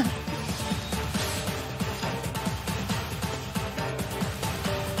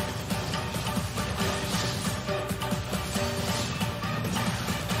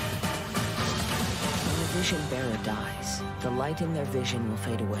 Vision bearer dies, the light in their vision will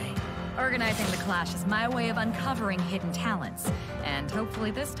fade away. Organizing the clash is my way of uncovering hidden talents, and hopefully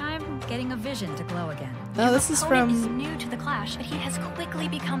this time, getting a vision to glow again. Oh, this is from... is new to the clash, but he has quickly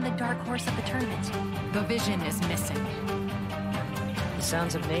become the dark horse of the tournament. The vision is missing. The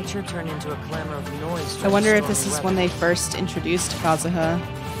sounds of nature turn into a clamor of noise. I wonder if this is when they first introduced Kazuha.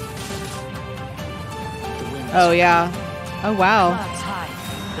 Oh, yeah. Oh, wow. Clouds high.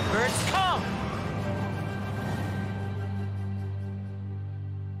 The birds come!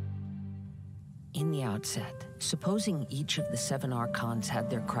 In the outset, supposing each of the 7 archons had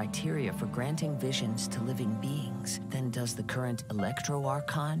their criteria for granting visions to living beings, then does the current Electro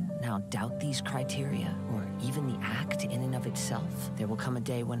Archon now doubt these criteria, or even the act in and of itself? There will come a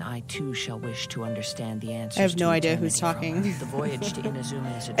day when I too shall wish to understand the answers. I have no idea who's talking. The voyage to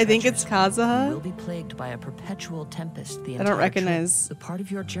Inazuma is a I think it's Kazuha. will be plagued by a perpetual tempest. The I don't recognize. The part of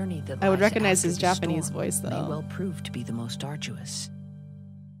your journey that I would lies recognize after his the Japanese storm voice, though. may well prove to be the most arduous.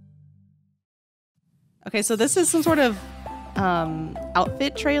 Okay, so this is some sort of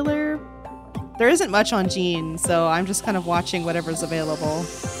outfit trailer. There isn't much on Jean, so I'm just kind of watching whatever's available.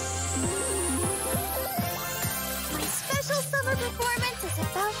 My special summer performance is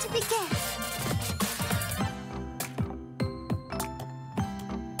about to begin.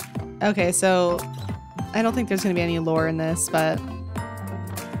 Okay, so I don't think there's going to be any lore in this, but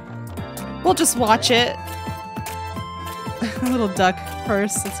we'll just watch it. A little duck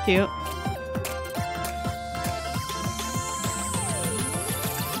purse, that's cute.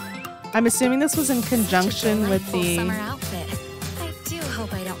 I'm assuming this was in conjunction with the summer outfit. I do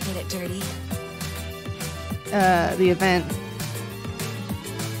hope I don't get it dirty. The event.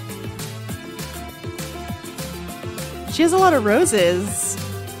 She has a lot of roses,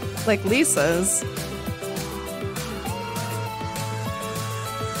 like Lisa's.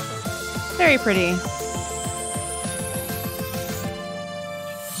 Very pretty.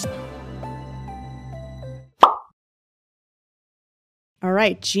 All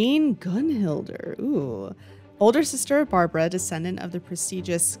right, Jean Gunhilder. Ooh. Older sister of Barbara, descendant of the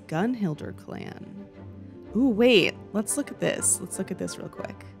prestigious Gunhilder clan. Ooh, wait. Let's look at this. Let's look at this real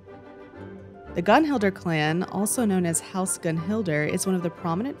quick. The Gunhilder clan, also known as House Gunhilder, is one of the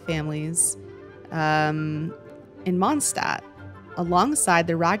prominent families in Mondstadt, alongside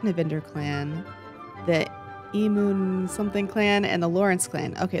the Ragnavinder clan, the Emun something clan, and the Lawrence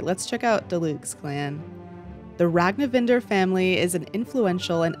clan. Okay, let's check out Diluc's clan. The Ragnavinder family is an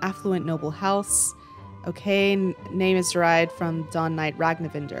influential and affluent noble house. Okay, name is derived from Dawn Knight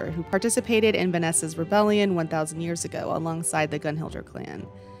Ragnavinder, who participated in Vanessa's rebellion 1,000 years ago alongside the Gunhilder clan.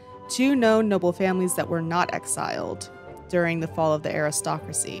 2 known noble families that were not exiled during the fall of the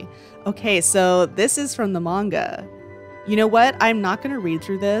aristocracy. Okay, so this is from the manga. You know what? I'm not going to read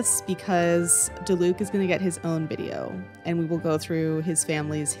through this because Diluc is going to get his own video, and we will go through his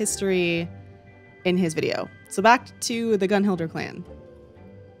family's history in his video. So back to the Gunhilder clan.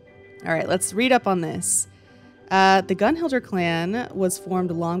 All right, let's read up on this. The Gunhilder clan was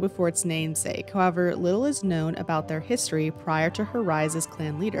formed long before its namesake. However, little is known about their history prior to her rise as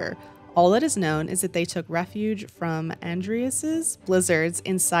clan leader. All that is known is that they took refuge from Andreas's blizzards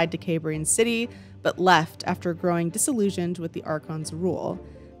inside Decabrian City, but left after growing disillusioned with the Archon's rule.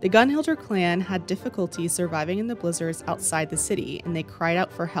 The Gunhilder clan had difficulty surviving in the blizzards outside the city, and they cried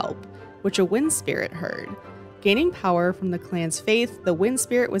out for help, which a wind spirit heard. Gaining power from the clan's faith, the wind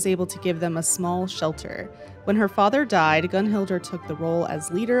spirit was able to give them a small shelter. When her father died, Gunhilder took the role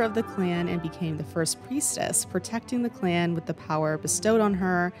as leader of the clan and became the first priestess, protecting the clan with the power bestowed on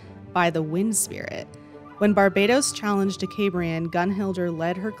her by the wind spirit. When Barbados challenged Decabrian, Gunhilder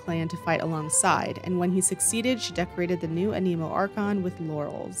led her clan to fight alongside, and when he succeeded, she decorated the new Anemo Archon with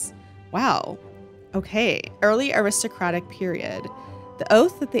laurels. Wow. Okay. Early aristocratic period. The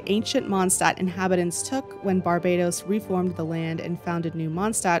oath that the ancient Mondstadt inhabitants took when Barbados reformed the land and founded New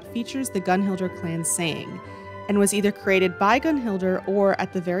Mondstadt features the Gunhilder clan's saying, and was either created by Gunhilder or,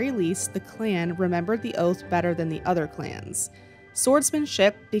 at the very least, the clan remembered the oath better than the other clans.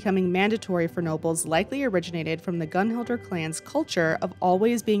 Swordsmanship, becoming mandatory for nobles, likely originated from the Gunhilder clan's culture of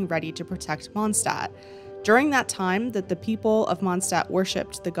always being ready to protect Mondstadt. During that time that the people of Mondstadt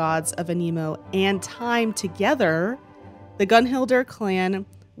worshipped the gods of Anemo and time together, the Gunhilder clan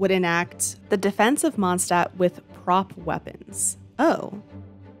would enact the defense of Mondstadt with prop weapons. Oh.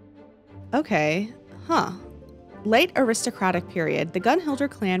 Okay. Huh. Late aristocratic period, the Gunhilder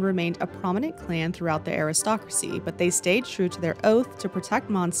clan remained a prominent clan throughout the aristocracy, but they stayed true to their oath to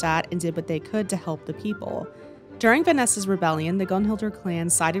protect Mondstadt and did what they could to help the people. During Vanessa's rebellion, the Gunhilder clan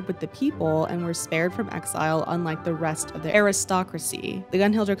sided with the people and were spared from exile, unlike the rest of the aristocracy. The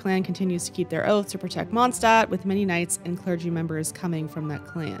Gunhilder clan continues to keep their oath to protect Mondstadt, with many knights and clergy members coming from that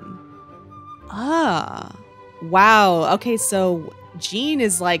clan. Ah. Wow. Okay, so Jean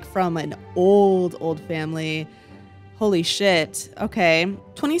is like from an old family. Holy shit. Okay.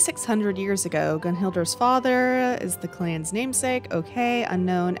 2,600 years ago, Gunhilder's father is the clan's namesake. Okay.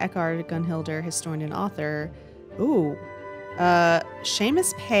 Unknown. Eckhard Gunhilder, historian and author. Ooh.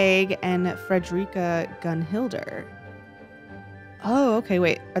 Seamus Peg and Frederica Gunhilder. Oh, okay.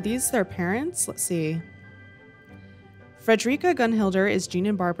 Wait. Are these their parents? Let's see. Frederica Gunhilder is Jean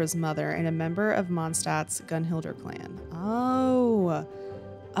and Barbara's mother and a member of Mondstadt's Gunhilder clan. Oh.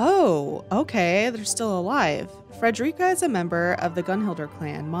 Oh, okay, they're still alive. Frederica is a member of the Gunhilder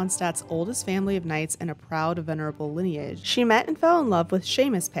clan, Mondstadt's oldest family of knights and a proud, venerable lineage. She met and fell in love with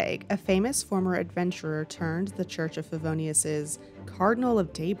Seamus Peg, a famous former adventurer turned the Church of Favonius's Cardinal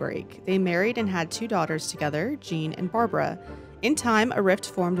of Daybreak. They married and had 2 daughters together, Jean and Barbara. In time, a rift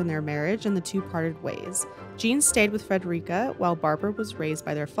formed in their marriage and the two parted ways. Jean stayed with Frederica, while Barbara was raised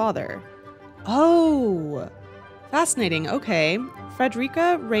by their father. Oh! Fascinating, okay.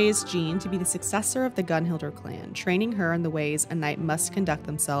 Frederica raised Jean to be the successor of the Gunhilder clan, training her in the ways a knight must conduct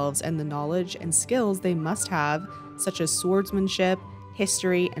themselves and the knowledge and skills they must have, such as swordsmanship,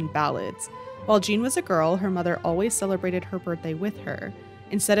 history, and ballads. While Jean was a girl, her mother always celebrated her birthday with her.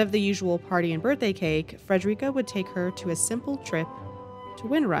 Instead of the usual party and birthday cake, Frederica would take her to a simple trip to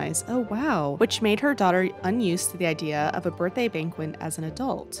Windrise. Oh wow, which made her daughter unused to the idea of a birthday banquet as an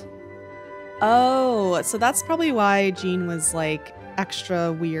adult. Oh, so that's probably why Jean was like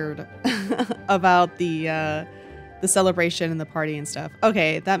extra weird about the celebration and the party and stuff.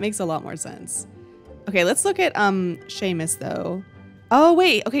 Okay, that makes a lot more sense. Okay, let's look at Seamus though. Oh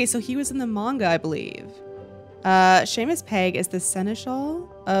wait, okay, so he was in the manga, I believe. Seamus Peg is the seneschal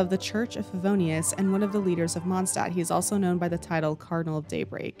of the Church of Favonius and one of the leaders of Mondstadt. He is also known by the title Cardinal of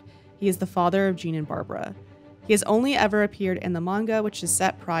Daybreak. He is the father of Jean and Barbara. He has only ever appeared in the manga, which is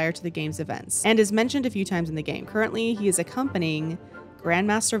set prior to the game's events, and is mentioned a few times in the game. Currently, he is accompanying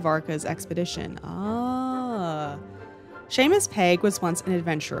Grandmaster Varka's expedition. Ah. Seamus Peg was once an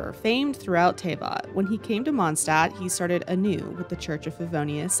adventurer, famed throughout Teyvat. When he came to Mondstadt, he started anew with the Church of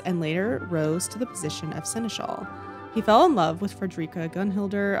Favonius and later rose to the position of seneschal. He fell in love with Frederica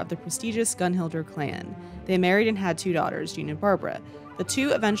Gunhilder of the prestigious Gunhilder clan. They married and had 2 daughters, Jean and Barbara. The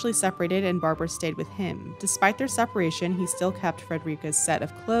two eventually separated and Barbara stayed with him. Despite their separation, he still kept Frederica's set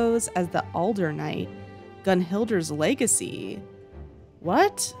of clothes as the Alder Knight, Gunhilder's legacy.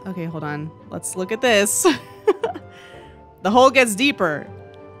 What? Okay, hold on. Let's look at this. The hole gets deeper.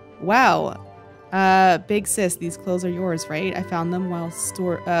 Wow. Big sis, these clothes are yours, right? I found them while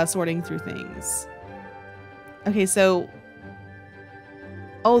sorting through things. Okay, so...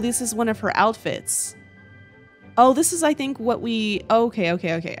 Oh, this is one of her outfits. Oh, this is, I think, what we... Okay.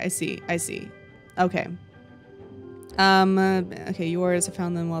 I see. Okay. Okay, yours. I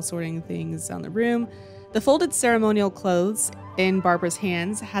found them while sorting things down the room. The folded ceremonial clothes in Barbara's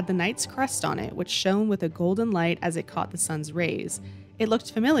hands had the knight's crest on it, which shone with a golden light as it caught the sun's rays. It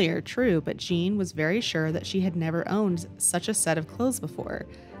looked familiar, true, but Jean was very sure that she had never owned such a set of clothes before.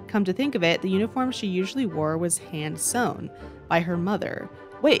 Come to think of it, the uniform she usually wore was hand-sewn by her mother.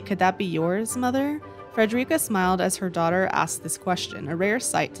 Wait, could that be yours, mother? Frederica smiled as her daughter asked this question, a rare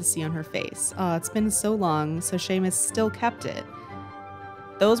sight to see on her face. It's been so long, so Seamus still kept it.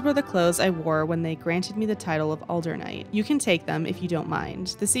 Those were the clothes I wore when they granted me the title of Alder Knight. You can take them if you don't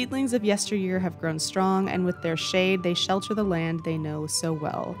mind. The seedlings of yesteryear have grown strong, and with their shade they shelter the land they know so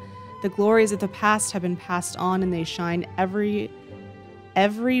well. The glories of the past have been passed on, and they shine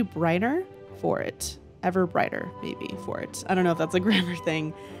ever brighter for it. Ever brighter, maybe, for it. I don't know if that's a grammar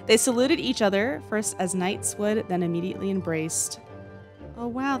thing. They saluted each other, first as knights would, then immediately embraced. Oh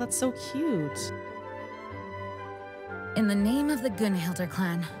wow, that's so cute. In the name of the Gunhilder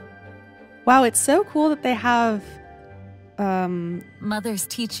clan. Wow, it's so cool that they have Mother's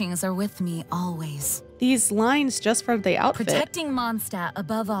teachings are with me always. these lines just for the outfit. Protecting Mondstadt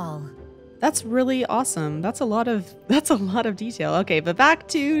above all. That's really awesome. That's a lot of detail. Okay, but back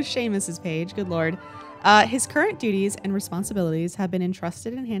to Seamus's page. Good lord. His current duties and responsibilities have been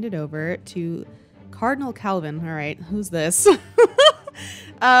entrusted and handed over to Cardinal Calvin. All right, who's this?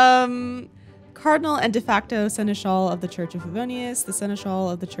 Cardinal and de facto Seneschal of the Church of Favonius, the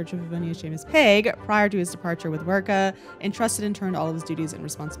Seneschal of the Church of Favonius, James Peg, prior to his departure with Werka, entrusted and turned all of his duties and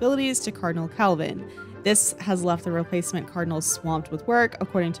responsibilities to Cardinal Calvin. This has left the replacement cardinal swamped with work.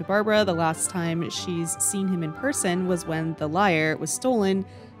 According to Barbara, the last time she's seen him in person was when the lyre was stolen,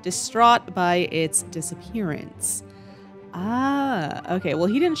 distraught by its disappearance. Ah, okay. Well,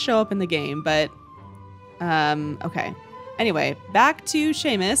 he didn't show up in the game, but okay. Anyway, back to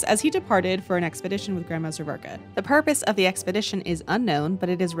Seamus as he departed for an expedition with Grandmaster Werka. The purpose of the expedition is unknown, but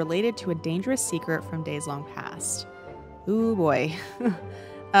it is related to a dangerous secret from days long past. Ooh boy.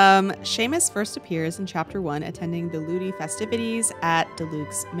 Seamus first appears in Chapter 1 attending the Ludi festivities at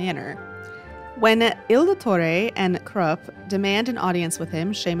Deluxe Manor. When Il Dottore and Krupp demand an audience with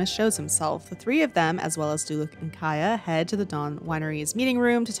him, Seamus shows himself. The three of them, as well as Duluc and Kaya, head to the Dawn Winery's meeting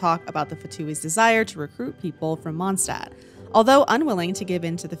room to talk about the Fatui's desire to recruit people from Mondstadt. Although unwilling to give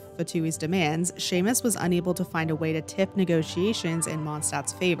in to the Fatui's demands, Seamus was unable to find a way to tip negotiations in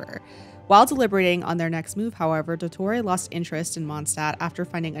Mondstadt's favor. While deliberating on their next move, however, Dottore lost interest in Mondstadt after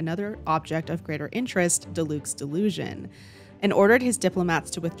finding another object of greater interest, Deluc's delusion, and ordered his diplomats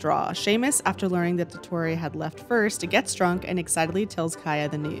to withdraw. Seamus, after learning that Dottore had left first, gets drunk and excitedly tells Kaya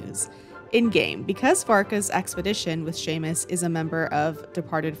the news. In-game, because Varka's expedition with Seamus is a member of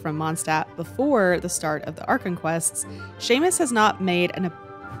departed from Mondstadt before the start of the Archon quests, Seamus has not made a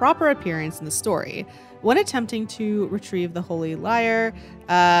proper appearance in the story. When attempting to retrieve the Holy Lyre,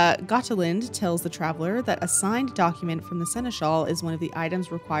 Gotelind tells the traveler that a signed document from the Seneschal is one of the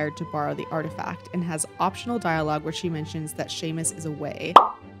items required to borrow the artifact, and has optional dialogue where she mentions that Seamus is away.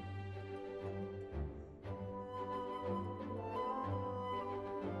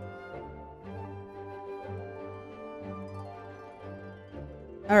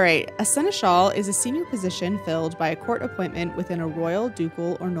 Alright, a seneschal is a senior position filled by a court appointment within a royal,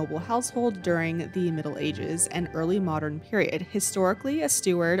 ducal, or noble household during the Middle Ages and early modern period, historically a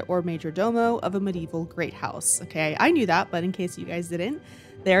steward or major domo of a medieval great house. Okay, I knew that, but in case you guys didn't,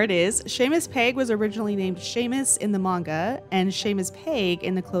 there it is. Seamus Peg was originally named Seamus in the manga, and Seamus Peg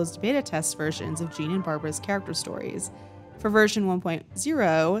in the closed beta test versions of Jean and Barbara's character stories. For version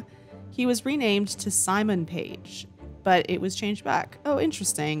 1.0, he was renamed to Simon Page, but it was changed back. Oh,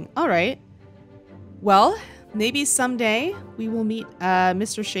 interesting. All right. Well, maybe someday we will meet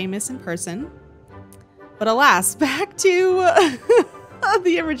Mr. Seamus in person. But alas, back to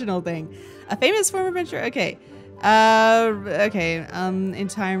the original thing. A famous former adventurer. Okay. In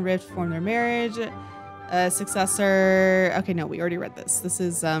Time Rift formed their marriage. Successor. Okay, no, we already read this. This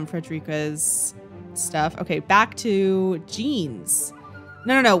is Frederica's stuff. Okay, back to Jean's.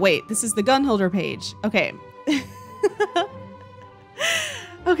 No, wait. This is the Gunholder page. Okay.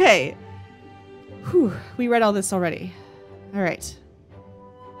 Okay. Whew, we read all this already. All right.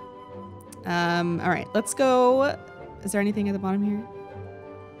 All right, let's go. Is there anything at the bottom here?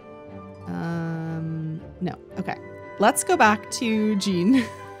 No. Okay. Let's go back to Jean.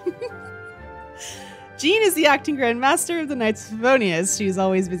 Jean is the acting grandmaster of the Knights of Favonius. She's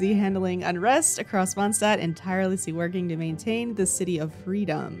always busy handling unrest across Mondstadt and tirelessly working to maintain the City of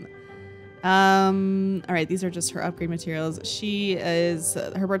Freedom. All right, these are just her upgrade materials.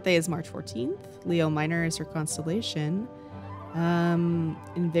 Her birthday is March 14th. Leo Minor is her constellation.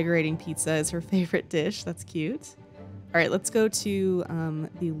 Invigorating pizza is her favorite dish. That's cute. All right, let's go to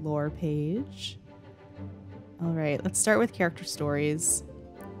the lore page. All right, let's start with character stories.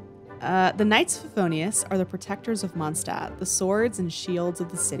 The Knights of Favonius are the protectors of Mondstadt, the swords and shields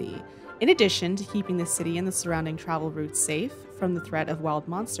of the city. In addition to keeping the city and the surrounding travel routes safe from the threat of wild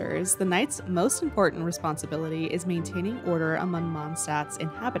monsters, the Knights' most important responsibility is maintaining order among Mondstadt's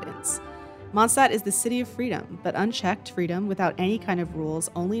inhabitants. Mondstadt is the city of freedom, but unchecked freedom without any kind of rules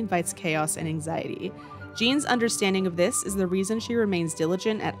only invites chaos and anxiety. Jean's understanding of this is the reason she remains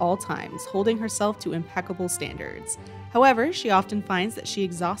diligent at all times, holding herself to impeccable standards. However, she often finds that she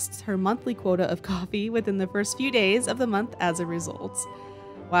exhausts her monthly quota of coffee within the first few days of the month as a result.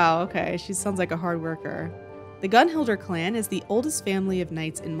 Wow, okay, she sounds like a hard worker. The Gunhilder clan is the oldest family of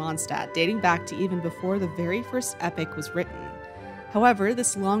knights in Mondstadt, dating back to even before the very first epic was written. However,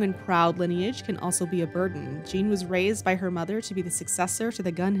 this long and proud lineage can also be a burden. Jean was raised by her mother to be the successor to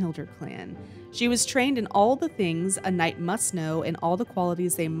the Gunhilder clan. She was trained in all the things a knight must know and all the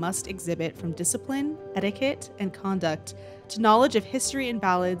qualities they must exhibit, from discipline, etiquette, and conduct to knowledge of history and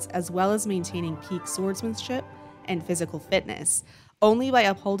ballads, as well as maintaining peak swordsmanship and physical fitness. Only by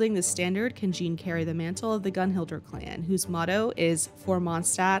upholding this standard can Jean carry the mantle of the Gunhilder clan, whose motto is "For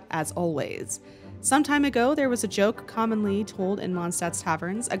Mondstadt as always." Some time ago, there was a joke commonly told in Mondstadt's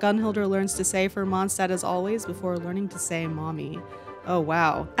taverns. A Gunhilder learns to say "For Mondstadt as always" before learning to say "mommy." Oh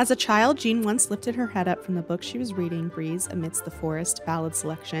wow. As a child, Jean once lifted her head up from the book she was reading, Breeze Amidst the Forest ballad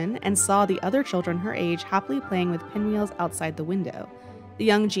selection, and saw the other children her age happily playing with pinwheels outside the window. The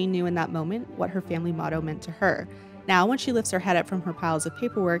young Jean knew in that moment what her family motto meant to her. Now, when she lifts her head up from her piles of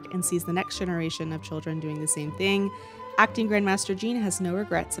paperwork and sees the next generation of children doing the same thing, Acting Grandmaster Jean has no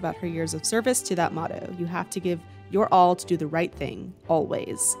regrets about her years of service to that motto. You have to give your all to do the right thing,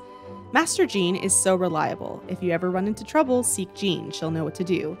 always. Master Jean is so reliable. If you ever run into trouble, seek Jean. She'll know what to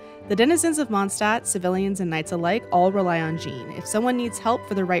do. The denizens of Mondstadt, civilians and knights alike, all rely on Jean. If someone needs help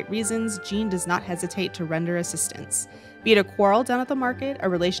for the right reasons, Jean does not hesitate to render assistance. Be it a quarrel down at the market, a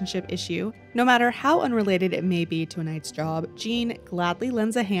relationship issue, no matter how unrelated it may be to a knight's job, Jean gladly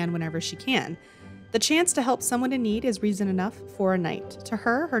lends a hand whenever she can. The chance to help someone in need is reason enough for a knight. To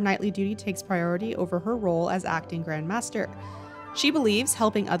her, her knightly duty takes priority over her role as acting Grandmaster. She believes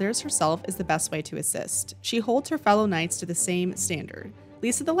helping others herself is the best way to assist. She holds her fellow knights to the same standard.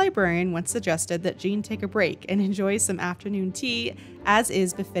 Lisa the librarian once suggested that Jean take a break and enjoy some afternoon tea, as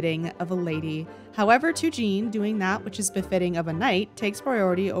is befitting of a lady. However, to Jean, doing that which is befitting of a knight takes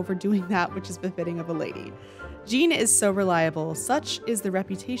priority over doing that which is befitting of a lady. Jean is so reliable. Such is the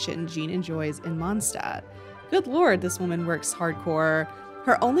reputation Jean enjoys in Mondstadt. Good lord, this woman works hardcore.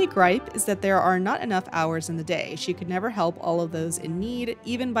 Her only gripe is that there are not enough hours in the day. She could never help all of those in need,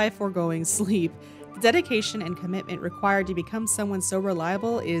 even by foregoing sleep. The dedication and commitment required to become someone so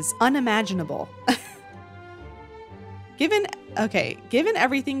reliable is unimaginable. Given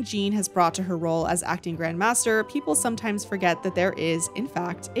everything Jean has brought to her role as acting Grandmaster, people sometimes forget that there is, in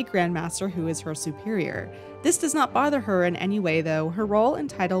fact, a Grandmaster who is her superior. This does not bother her in any way, though. Her role and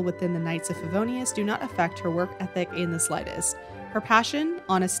title within the Knights of Favonius do not affect her work ethic in the slightest. Her passion,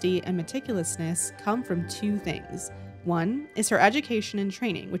 honesty, and meticulousness come from two things. One is her education and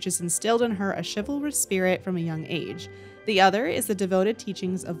training, which has instilled in her a chivalrous spirit from a young age. The other is the devoted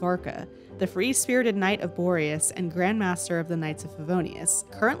teachings of Varka, the free-spirited knight of Boreas and Grandmaster of the Knights of Favonius,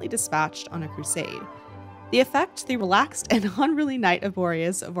 currently dispatched on a crusade. The effect the relaxed and unruly knight of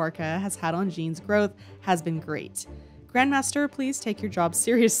Boreas, Varka, has had on Jean's growth has been great. Grandmaster, please take your job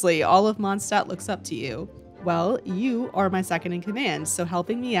seriously. All of Mondstadt looks up to you. Well, you are my second in command, so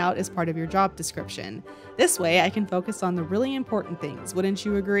helping me out is part of your job description. This way I can focus on the really important things, wouldn't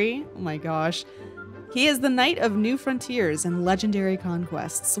you agree? Oh my gosh. He is the knight of new frontiers and legendary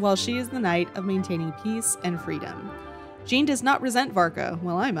conquests, while she is the knight of maintaining peace and freedom. Jean does not resent Varka.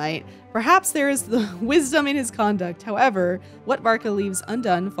 Well, I might. Perhaps there is the wisdom in his conduct. However, what Varka leaves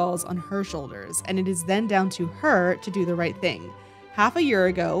undone falls on her shoulders, and it is then down to her to do the right thing. Half a year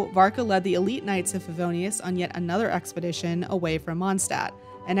ago, Varka led the elite knights of Favonius on yet another expedition away from Mondstadt.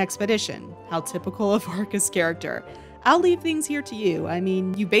 An expedition. How typical of Varka's character. I'll leave things here to you. I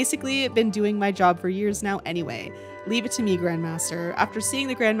mean, you basically have been doing my job for years now anyway. Leave it to me, Grandmaster. After seeing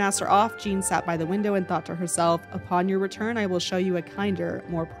the Grandmaster off, Jean sat by the window and thought to herself, upon your return, I will show you a kinder,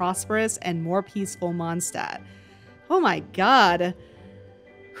 more prosperous, and more peaceful Mondstadt. Oh my god.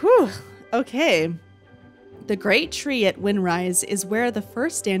 Whew. Okay. The great tree at Windrise is where the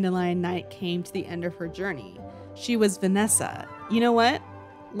first Dandelion Knight came to the end of her journey. She was Vanessa. You know what?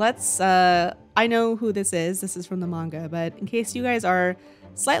 I know who this is. This is from the manga, but in case you guys are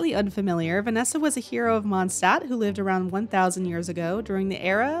slightly unfamiliar, Vanessa was a hero of Mondstadt who lived around 1,000 years ago during the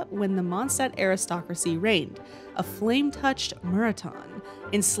era when the Mondstadt aristocracy reigned, a flame-touched Muraton.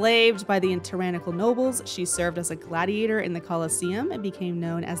 Enslaved by the tyrannical nobles, she served as a gladiator in the Colosseum and became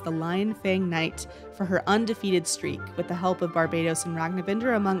known as the Lion Fang Knight for her undefeated streak. With the help of Barbados and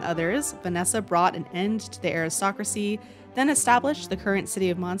Ragnabinder, among others, Vanessa brought an end to the aristocracy, then established the current city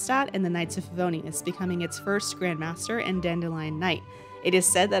of Mondstadt and the Knights of Favonius, becoming its first Grandmaster and Dandelion Knight. It is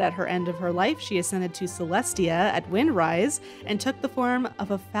said that at her end of her life, she ascended to Celestia at Windrise and took the form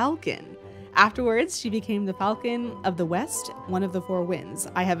of a falcon. Afterwards, she became the Falcon of the West, one of the four winds.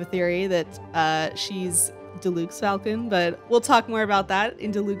 I have a theory that she's Diluc's falcon, but we'll talk more about that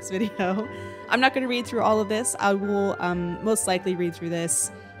in Diluc's video. I'm not going to read through all of this. I will most likely read through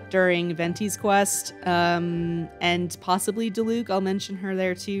this during Venti's quest, and possibly Diluc. I'll mention her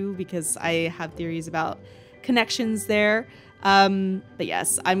there too, because I have theories about connections there. But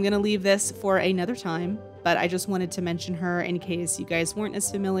yes, I'm going to leave this for another time, but I just wanted to mention her in case you guys weren't as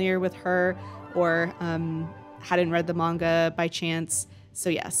familiar with her or hadn't read the manga by chance. So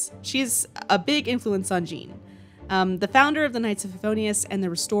yes, she's a big influence on Jean. The founder of the Knights of Favonius and the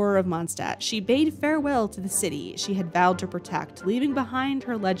restorer of Mondstadt, she bade farewell to the city she had vowed to protect, leaving behind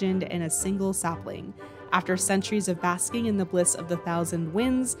her legend in a single sapling. After centuries of basking in the bliss of the thousand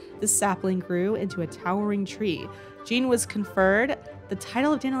winds, this sapling grew into a towering tree. Jean was conferred the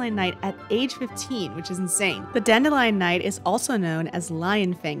title of Dandelion Knight at age 15, which is insane. The Dandelion Knight is also known as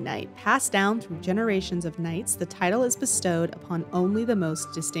Lion Fang Knight. Passed down through generations of knights, the title is bestowed upon only the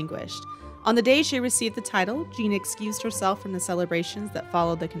most distinguished. On the day she received the title, Jean excused herself from the celebrations that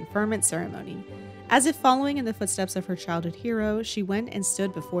followed the conferment ceremony. As if following in the footsteps of her childhood hero, she went and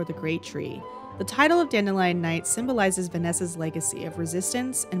stood before the great tree. The title of Dandelion Knight symbolizes Vanessa's legacy of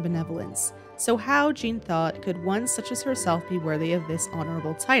resistance and benevolence. So how, Jean thought, could one such as herself be worthy of this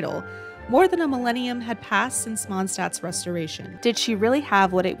honorable title? More than a millennium had passed since Mondstadt's restoration. Did she really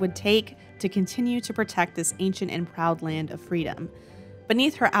have what it would take to continue to protect this ancient and proud land of freedom?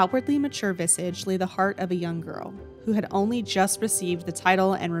 Beneath her outwardly mature visage lay the heart of a young girl, who had only just received the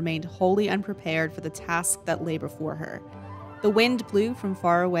title and remained wholly unprepared for the task that lay before her. The wind blew from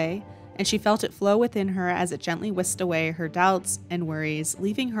far away, and she felt it flow within her as it gently whisked away her doubts and worries,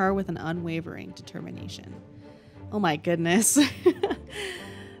 leaving her with an unwavering determination. Oh my goodness.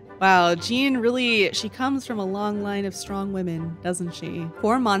 Wow, Jean really, she comes from a long line of strong women, doesn't she?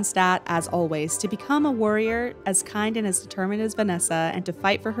 For Mondstadt, as always, to become a warrior as kind and as determined as Vanessa, and to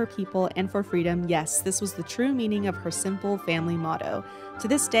fight for her people and for freedom, yes, this was the true meaning of her simple family motto. To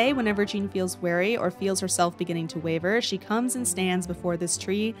this day, whenever Jean feels weary or feels herself beginning to waver, she comes and stands before this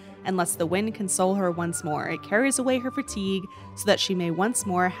tree and lets the wind console her once more. It carries away her fatigue so that she may once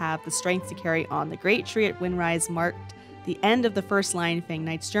more have the strength to carry on. The great tree at Windrise marked the end of the first Lion Fang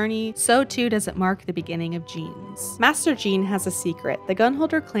Knight's journey, so too does it mark the beginning of Jean's. Master Jean has a secret. The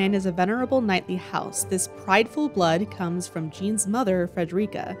Gunholder clan is a venerable knightly house. This prideful blood comes from Jean's mother,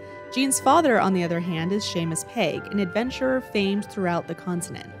 Frederica. Jean's father, on the other hand, is Seamus Pegg, an adventurer famed throughout the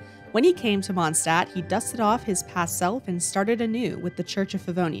continent. When he came to Mondstadt, he dusted off his past self and started anew with the Church of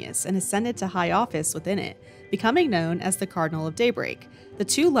Favonius and ascended to high office within it, becoming known as the Cardinal of Daybreak. The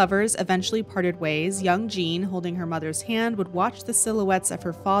two lovers eventually parted ways. Young Jean, holding her mother's hand, would watch the silhouettes of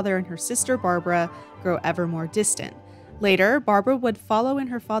her father and her sister Barbara grow ever more distant. Later, Barbara would follow in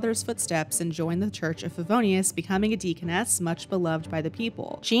her father's footsteps and join the Church of Favonius, becoming a deaconess much beloved by the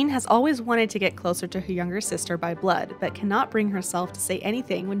people. Jean has always wanted to get closer to her younger sister by blood, but cannot bring herself to say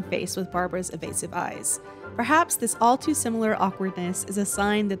anything when faced with Barbara's evasive eyes. Perhaps this all-too-similar awkwardness is a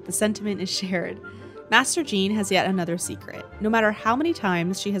sign that the sentiment is shared. Master Jean has yet another secret. No matter how many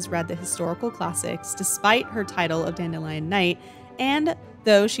times she has read the historical classics, despite her title of Dandelion Knight, and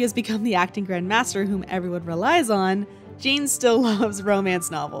though she has become the acting Grand Master whom everyone relies on, Jean still loves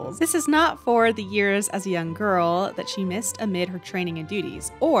romance novels. This is not for the years as a young girl that she missed amid her training and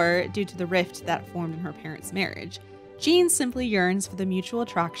duties, or due to the rift that formed in her parents' marriage. Jean simply yearns for the mutual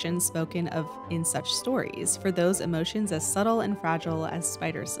attraction spoken of in such stories, for those emotions as subtle and fragile as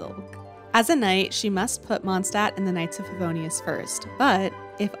spider silk. As a knight, she must put Mondstadt and the Knights of Favonius first, but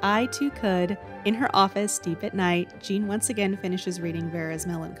if I too could, in her office deep at night, Jean once again finishes reading Vera's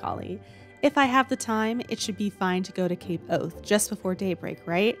Melancholy. If I have the time, it should be fine to go to Cape Oath just before daybreak,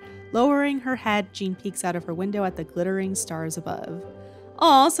 right? Lowering her head, Jean peeks out of her window at the glittering stars above.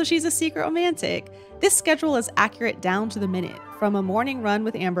 Aw, so she's a secret romantic. This schedule is accurate down to the minute. From a morning run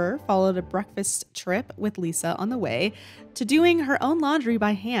with Amber, followed a breakfast trip with Lisa on the way, to doing her own laundry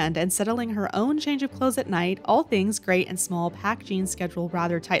by hand and settling her own change of clothes at night, all things great and small pack Jean's schedule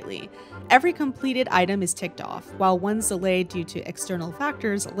rather tightly. Every completed item is ticked off, while ones delayed due to external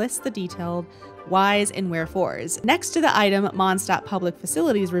factors list the detailed whys and wherefores. Next to the item Mondstadt Public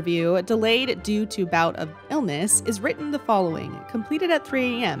Facilities Review, delayed due to bout of illness, is written the following: completed at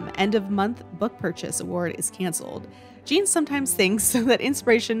 3 a.m. End of month book purchase award is cancelled. Jean sometimes thinks that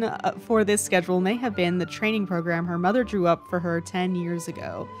inspiration for this schedule may have been the training program her mother drew up for her 10 years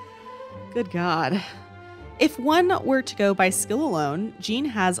ago. Good God. If one were to go by skill alone, Jean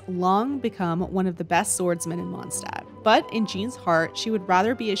has long become one of the best swordsmen in Mondstadt. But in Jean's heart, she would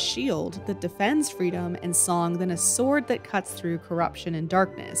rather be a shield that defends freedom and song than a sword that cuts through corruption and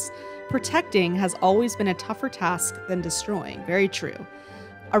darkness. Protecting has always been a tougher task than destroying. Very true.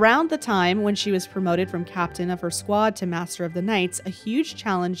 Around the time when she was promoted from captain of her squad to master of the knights, a huge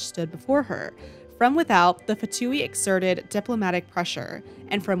challenge stood before her. From without, the Fatui exerted diplomatic pressure,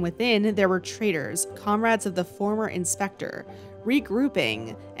 and from within there were traitors, comrades of the former inspector.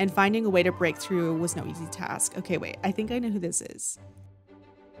 Regrouping and finding a way to break through was no easy task. Okay, wait, I think I know who this is.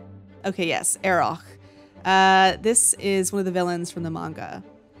 Okay, yes, Erroch. This is one of the villains from the manga.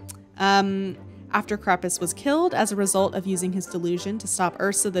 After Krampus was killed as a result of using his delusion to stop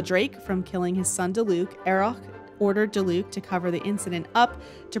Ursa the Drake from killing his son Diluc, Erroch ordered Diluc to cover the incident up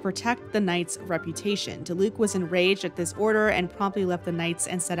to protect the Knight's reputation. Diluc was enraged at this order and promptly left the Knights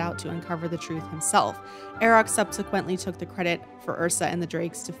and set out to uncover the truth himself. Erroch subsequently took the credit for Ursa and the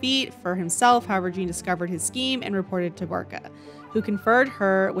Drake's defeat for himself. However, Jean discovered his scheme and reported to Barca, who conferred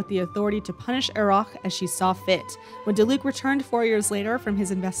her with the authority to punish Erroch as she saw fit. When Diluc returned 4 years later from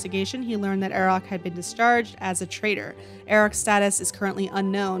his investigation, he learned that Erroch had been discharged as a traitor. Erroch's status is currently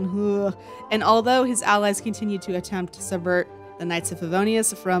unknown, and although his allies continue to attempt to subvert the Knights of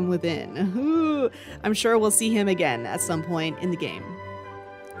Favonius from within, I'm sure we'll see him again at some point in the game.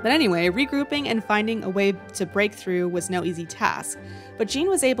 But anyway, regrouping and finding a way to break through was no easy task, but Jean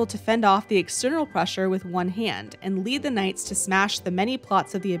was able to fend off the external pressure with one hand and lead the Knights to smash the many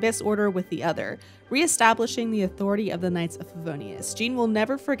plots of the Abyss Order with the other, re-establishing the authority of the Knights of Favonius. Jean will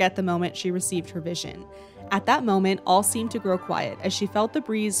never forget the moment she received her vision. At that moment, all seemed to grow quiet as she felt the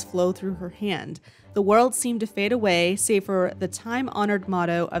breeze flow through her hand. The world seemed to fade away, save for the time-honored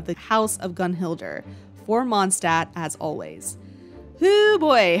motto of the House of Gunhildr, for Mondstadt as always. Oh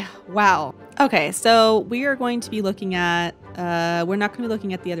boy, wow. Okay, so we are going to be looking at, we're not going to be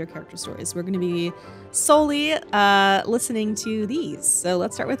looking at the other character stories. We're going to be solely listening to these. So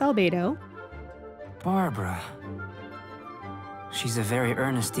let's start with Albedo. Barbara. She's a very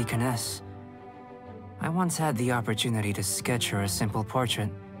earnest deaconess. I once had the opportunity to sketch her a simple portrait.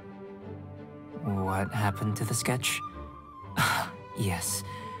 What happened to the sketch? Yes.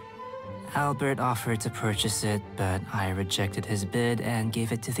 Albert offered to purchase it, but I rejected his bid and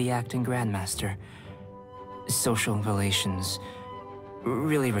gave it to the acting grandmaster. Social relations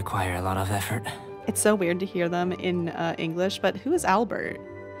really require a lot of effort. It's so weird to hear them in English, but who is Albert?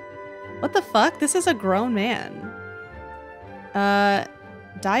 What the fuck? This is a grown man.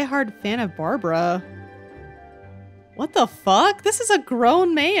 Diehard fan of Barbara. What the fuck? This is a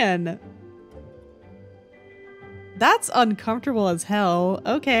grown man. That's uncomfortable as hell.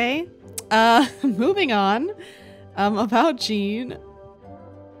 Okay. Moving on. About Jean.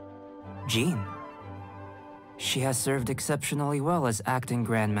 Jean? She has served exceptionally well as acting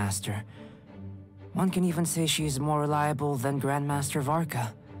Grandmaster. One can even say she is more reliable than Grandmaster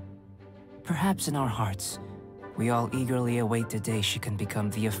Varka. Perhaps in our hearts, we all eagerly await the day she can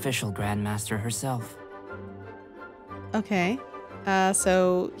become the official Grandmaster herself. Okay.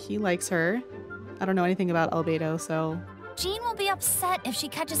 So he likes her. I don't know anything about Albedo, so... Jean will be upset if she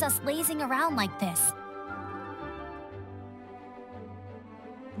catches us lazing around like this.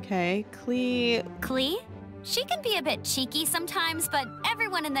 Okay, Klee... Klee? She can be a bit cheeky sometimes, but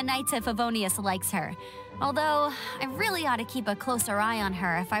everyone in the Knights of Favonius likes her. Although, I really ought to keep a closer eye on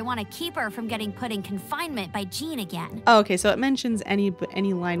her if I want to keep her from getting put in confinement by Jean again. Oh, okay, so it mentions any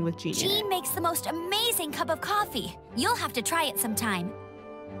line with Jean. Jean makes the most amazing cup of coffee. You'll have to try it sometime.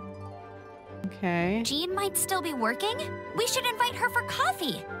 Okay. Jean might still be working. We should invite her for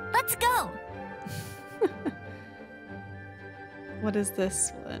coffee. Let's go. What is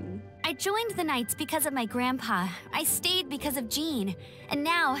this one? I joined the Knights because of my grandpa. I stayed because of Jean. And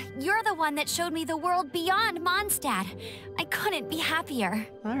now, you're the one that showed me the world beyond Mondstadt. I couldn't be happier.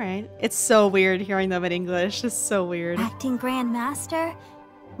 All right. It's so weird hearing them in English. It's so weird. Acting Grand Master,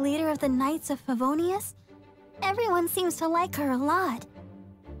 leader of the Knights of Favonius. Everyone seems to like her a lot.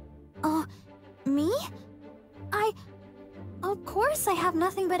 Oh, me? Of course I have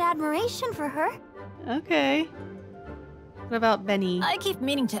nothing but admiration for her. Okay. What about Benny? I keep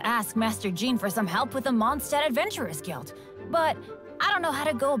meaning to ask Master Jean for some help with the Mondstadt Adventurers Guild, but I don't know how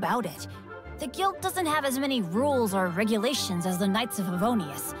to go about it. The guild doesn't have as many rules or regulations as the Knights of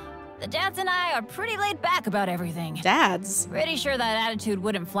Favonius. The dads and I are pretty laid back about everything. Dads? Pretty sure that attitude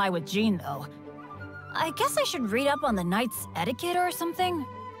wouldn't fly with Jean, though. I guess I should read up on the Knights' etiquette or something.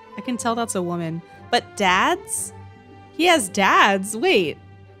 I can tell that's a woman. But dads? He has dads? Wait.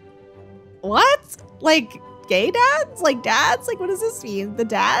 What? Like... gay dads? Like dads? Like what does this mean? The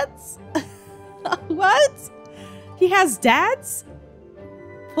dads? What? He has dads?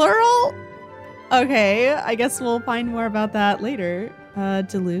 Plural? Okay, I guess we'll find more about that later.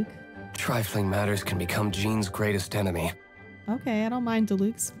 Diluc. Trifling matters can become Jean's greatest enemy. Okay, I don't mind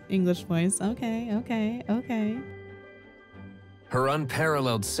Diluc's English voice. Okay. Her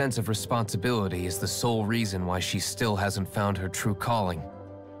unparalleled sense of responsibility is the sole reason why she still hasn't found her true calling.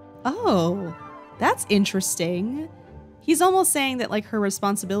 Oh. That's interesting. He's almost saying that like her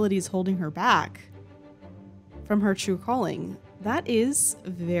responsibility is holding her back from her true calling. That is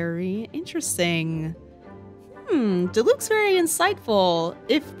very interesting. Diluc's very insightful,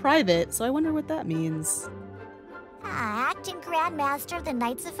 if private, so I wonder what that means. Acting Grandmaster of the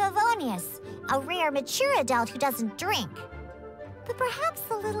Knights of Favonius, a rare, mature adult who doesn't drink. But perhaps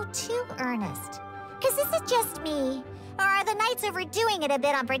a little too earnest. Is it just me? Or are the Knights overdoing it a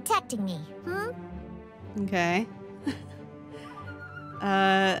bit on protecting me? Okay.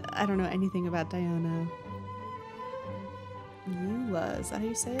 I don't know anything about Diana. Eula, is that how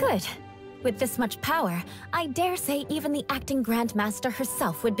you say it? Good. With this much power, I dare say even the acting Grandmaster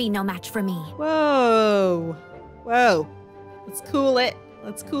herself would be no match for me. Whoa. Whoa. Let's cool it.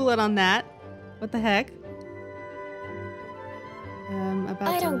 Let's cool it on that. What the heck?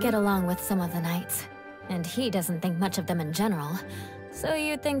 I don't get along with some of the knights, and he doesn't think much of them in general, so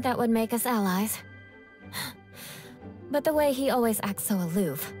you'd think that would make us allies. But the way he always acts so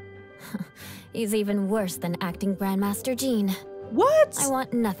aloof, he's even worse than acting Grandmaster Jean. What? I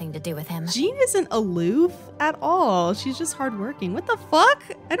want nothing to do with him. Jean isn't aloof at all. She's just hardworking. What the fuck?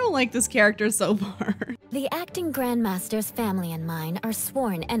 I don't like this character so far. The acting Grandmaster's family and mine are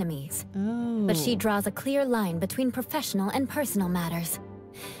sworn enemies. Oh. But she draws a clear line between professional and personal matters.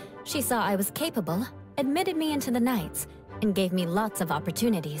 She saw I was capable, admitted me into the Knights, and gave me lots of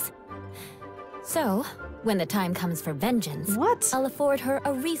opportunities. So, when the time comes for vengeance, I'll afford her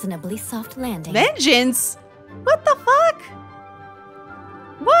a reasonably soft landing. Vengeance? What the fuck?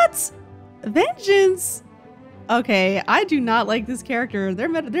 What? Vengeance? Okay, I do not like this character. There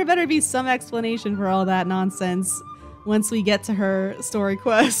better be some explanation for all that nonsense once we get to her story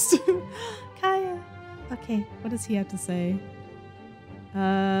quest. Kaya. Okay, what does he have to say?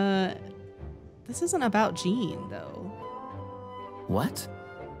 This isn't about Jean, though. What?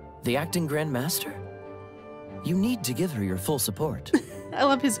 The acting Grandmaster? You need to give her your full support. I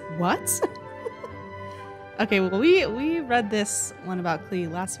love his what? Okay, well, we read this one about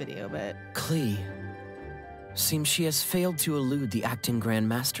Klee last video, but... Klee. Seems she has failed to elude the acting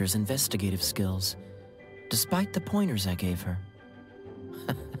Grandmaster's investigative skills, despite the pointers I gave her.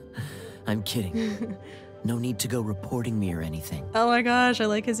 I'm kidding. No need to go reporting me or anything. Oh my gosh, I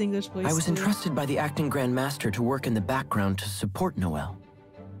like his English voice. I was too. entrusted by the acting Grandmaster to work in the background to support Noelle.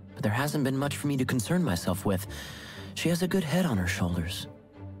 But there hasn't been much for me to concern myself with. She has a good head on her shoulders.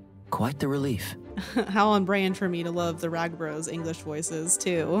 Quite the relief. How on brand for me to love the Rag Bros English voices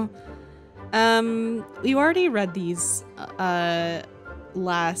too. We already read these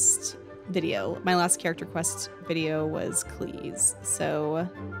last video. My last character quest video was Klee's, so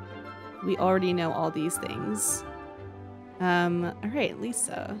we already know all these things. All right,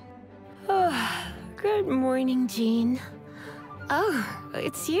 Lisa. Good morning, Jean. Oh,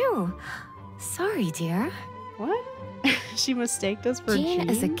 it's you. Sorry, dear. What? She mistaked us for Jean? Jean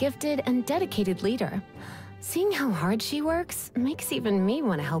is a gifted and dedicated leader. Seeing how hard she works makes even me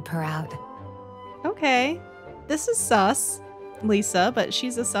want to help her out. Okay. This is sus, Lisa, but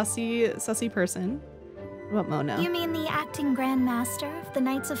she's a sussy person. What about Mona? You mean the acting Grandmaster of the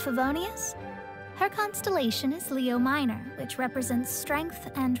Knights of Favonius? Her constellation is Leo Minor, which represents strength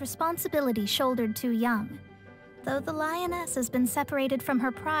and responsibility shouldered too young. Though the lioness has been separated from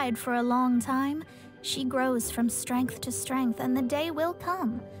her pride for a long time, she grows from strength to strength, and the day will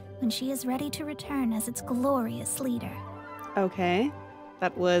come when she is ready to return as its glorious leader. Okay.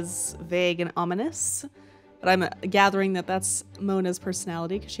 That was vague and ominous, but I'm gathering that that's Mona's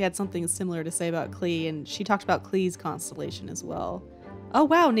personality because she had something similar to say about Klee, and she talked about Klee's constellation as well. Oh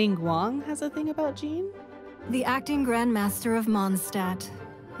wow, Ningguang has a thing about Jean? The acting Grandmaster of Mondstadt,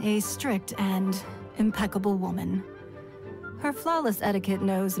 a strict and impeccable woman. Her flawless etiquette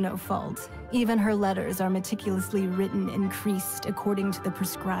knows no fault. Even her letters are meticulously written and creased according to the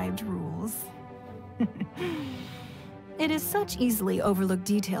prescribed rules. It is such easily overlooked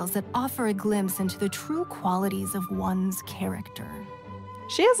details that offer a glimpse into the true qualities of one's character.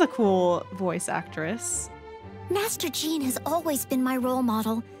 She has a cool voice actress. Master Jean has always been my role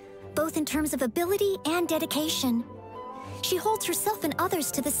model, both in terms of ability and dedication. She holds herself and others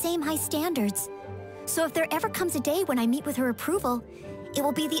to the same high standards. So if there ever comes a day when I meet with her approval, it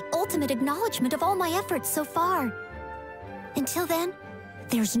will be the ultimate acknowledgement of all my efforts so far. Until then,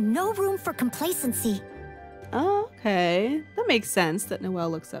 there's no room for complacency. Oh, okay. That makes sense that Noelle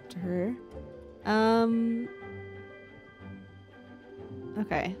looks up to her.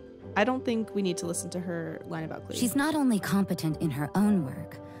 Okay. I don't think we need to listen to her line about Klee. She's not only competent in her own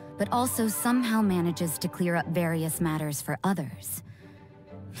work, but also somehow manages to clear up various matters for others.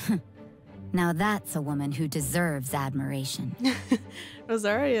 Now that's a woman who deserves admiration.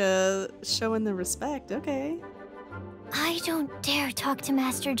 Rosaria showing the respect, okay. I don't dare talk to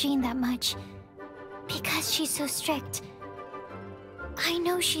Master Jean that much, because she's so strict. I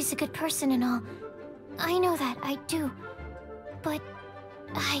know she's a good person and all. I know that, I do. But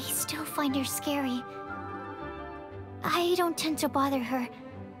I still find her scary. I don't tend to bother her.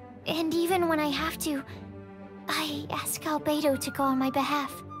 And even when I have to, I ask Albedo to go on my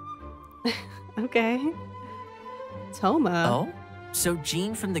behalf. Okay. Toma. Oh? So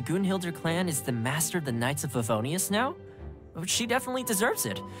Jean from the Gunhilder clan is the master of the Knights of Favonius now? She definitely deserves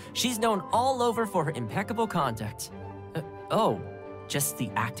it. She's known all over for her impeccable conduct. Oh, just the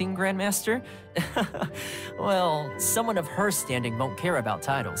acting Grandmaster? Well, someone of her standing won't care about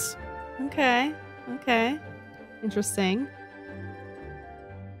titles. Okay. Okay. Interesting.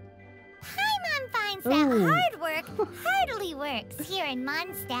 Paimon finds that hard work hardly works here in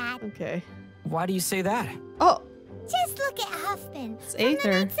Mondstadt. Okay. Why do you say that? Oh! Just look at Huffman It's from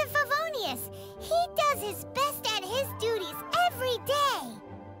Aether. the Knights of Favonius. He does his best at his duties every day.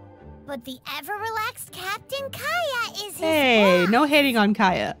 But the ever-relaxed Captain Kaya is his Hey, boss. no hating on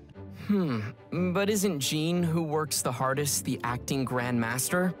Kaya. But isn't Jean, who works the hardest, the acting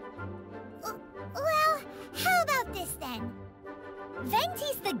Grandmaster? Well, how about this then?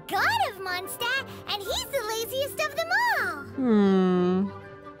 Venti's the god of Mondstadt, and he's the laziest of them all.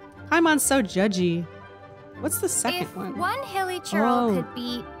 Paimon's so judgy. What's the second If one? one hilly churl Oh. could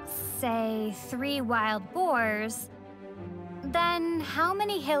beat, say, 3 wild boars, then how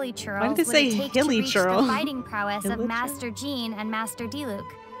many hilly churls Why did they would say it take hilly to reach churl? the fighting prowess of Hilly Master Jean and Master Diluc?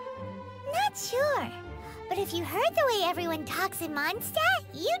 Not sure. But if you heard the way everyone talks in Mondstadt,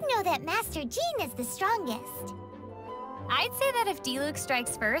 you'd know that Master Jean is the strongest. I'd say that if Diluc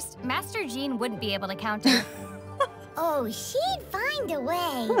strikes first, Master Jean wouldn't be able to counter. Oh, she'd find a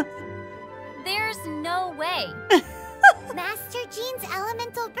way. There's no way. Master Jean's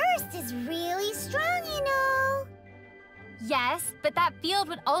elemental burst is really strong, you know. Yes, but that field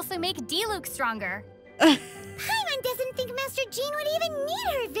would also make Diluc stronger. Paimon doesn't think Master Jean would even need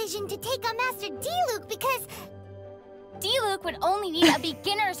her vision to take on Master Diluc because Diluc would only need a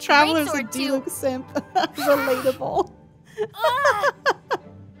beginner's Traveler's a greatsword to... Diluc simp. Relatable.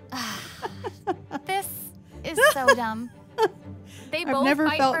 This is so dumb. They I've both never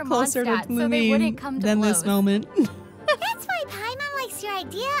fight felt for closer to Mondstadt, so they wouldn't come Lumine to than blows. this moment. that's why Paimon likes your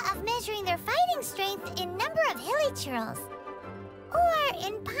idea of measuring their fighting strength in number of hilly churls. Or,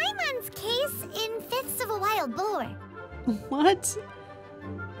 in Paimon's case, in fifths of a wild boar. What?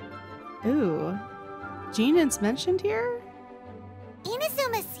 Ooh. Jean is mentioned here?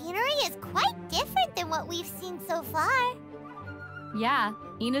 Inazuma's scenery is quite different than what we've seen so far. Yeah,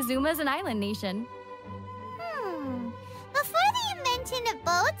 Inazuma's an island nation. Before the invention of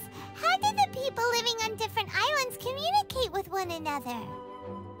boats, how did the people living on different islands communicate with one another?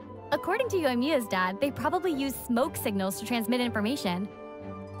 According to Yoimiya's dad, they probably use smoke signals to transmit information.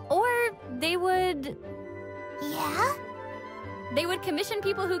 Or they would... Yeah? They would commission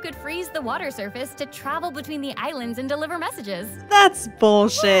people who could freeze the water surface to travel between the islands and deliver messages. That's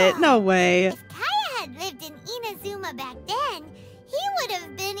bullshit. No way. If Kaya had lived in Inazuma back then, he would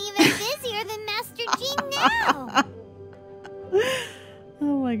have been even busier than Master Jean now.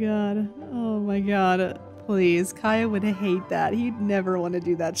 Oh my god. Oh my god. Please. Kaya would hate that. He'd never want to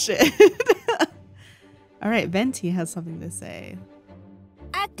do that shit. Alright, Venti has something to say.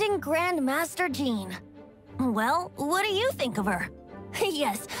 Acting Grandmaster Jean. Well, what do you think of her?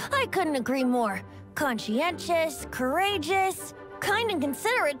 Yes, I couldn't agree more. Conscientious, courageous, kind and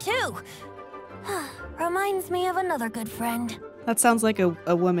considerate too. Reminds me of another good friend. That sounds like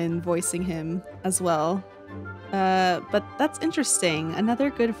a woman voicing him as well. But that's interesting.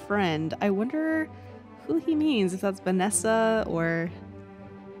 Another good friend. I wonder who he means, if that's Vanessa or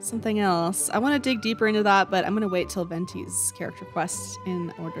something else. I want to dig deeper into that, but I'm going to wait till Venti's character quest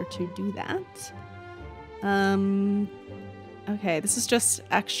in order to do that. Okay, this is just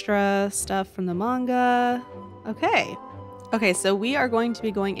extra stuff from the manga. Okay, so we are going to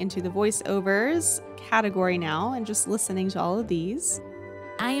be going into the voiceovers category now and just listening to all of these.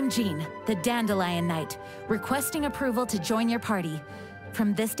 I am Jean, the Dandelion Knight, requesting approval to join your party.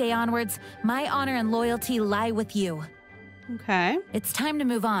 From this day onwards, my honor and loyalty lie with you. Okay. It's time to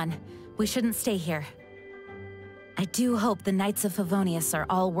move on. We shouldn't stay here. I do hope the Knights of Favonius are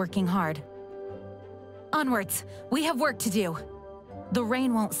all working hard. Onwards, we have work to do. The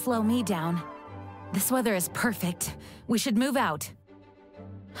rain won't slow me down. This weather is perfect. We should move out.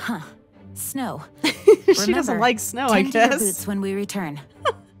 Huh. Snow. She doesn't like snow, I tend to your guess. boots when we return.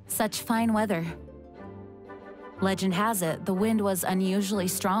 Such fine weather. Legend has it, the wind was unusually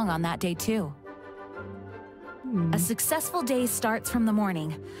strong on that day too. A successful day starts from the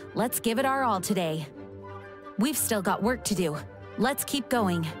morning. Let's give it our all today. We've still got work to do. Let's keep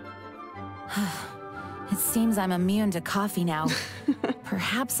going. It seems I'm immune to coffee now.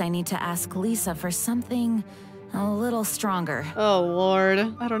 Perhaps I need to ask Lisa for something a little stronger. Oh, Lord.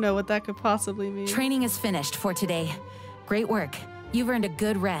 I don't know what that could possibly mean. Training is finished for today. Great work. You've earned a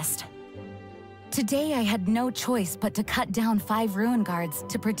good rest. Today I had no choice but to cut down 5 ruin guards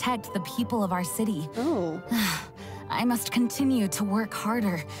to protect the people of our city. Oh. I must continue to work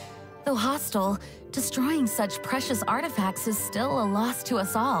harder. Though hostile, destroying such precious artifacts is still a loss to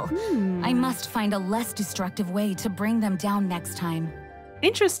us all. I must find a less destructive way to bring them down next time.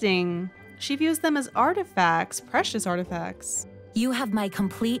 Interesting. She views them as artifacts, precious artifacts. You have my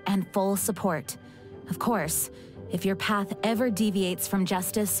complete and full support. Of course, if your path ever deviates from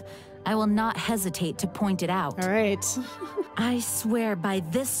justice, I will not hesitate to point it out. All right. I swear by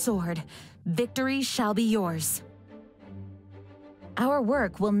this sword, victory shall be yours. Our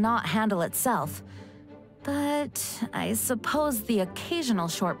work will not handle itself, but I suppose the occasional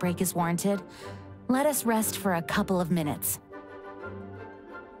short break is warranted. Let us rest for a couple of minutes.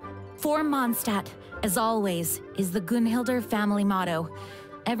 For Mondstadt, as always, is the Gunhilder family motto.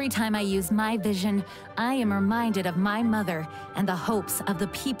 Every time I use my vision, I am reminded of my mother and the hopes of the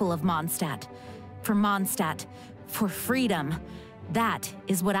people of Mondstadt. For Mondstadt, for freedom. That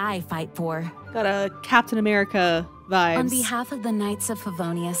is what I fight for. Got a Captain America vibes. On behalf of the Knights of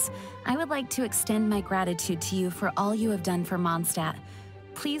Favonius, I would like to extend my gratitude to you for all you have done for Mondstadt.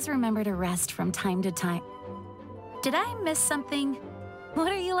 Please remember to rest from time to time. Did I miss something?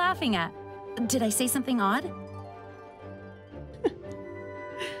 What are you laughing at? Did I say something odd?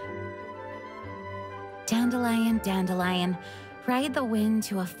 Dandelion, dandelion, ride the wind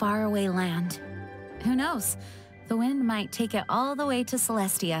to a faraway land. Who knows? The wind might take it all the way to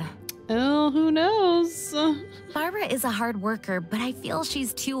Celestia. Oh, who knows? Barbara is a hard worker, but I feel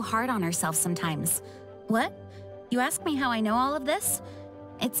she's too hard on herself sometimes. What? You ask me how I know all of this?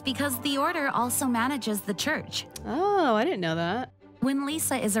 It's because the Order also manages the church. Oh, I didn't know that. When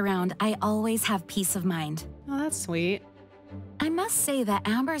Lisa is around, I always have peace of mind. Oh, that's sweet. I must say that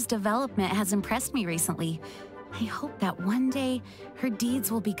Amber's development has impressed me recently. I hope that one day her deeds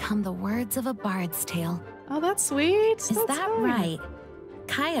will become the words of a bard's tale. Oh, that's sweet. Is that right?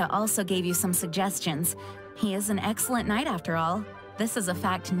 Kaya also gave you some suggestions. He is an excellent knight after all. This is a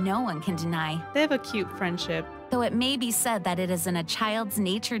fact no one can deny. They have a cute friendship. Though it may be said that it is in a child's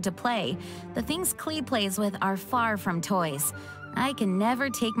nature to play, the things Klee plays with are far from toys. I can never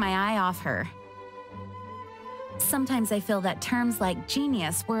take my eye off her. Sometimes I feel that terms like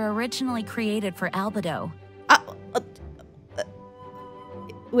genius were originally created for albedo.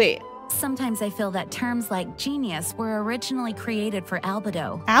 Wait. Sometimes I feel that terms like genius were originally created for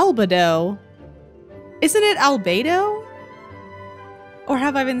albedo. Albedo? Isn't it albedo? Or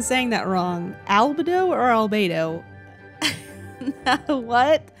have I been saying that wrong? Albedo or albedo?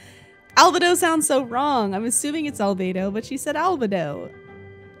 What? Albedo sounds so wrong. I'm assuming it's albedo, but she said albedo.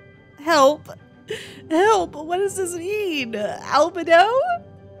 Help. Help. What does this mean? Albedo?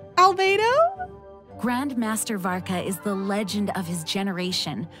 Albedo? Grandmaster Varka is the legend of his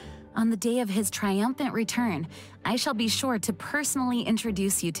generation. On the day of his triumphant return, I shall be sure to personally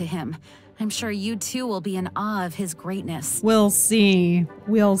introduce you to him. I'm sure you too will be in awe of his greatness. We'll see.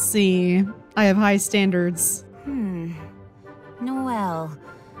 We'll see. I have high standards. Noelle.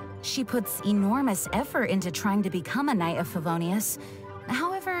 She puts enormous effort into trying to become a Knight of Favonius.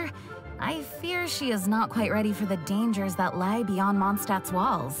 However, I fear she is not quite ready for the dangers that lie beyond Mondstadt's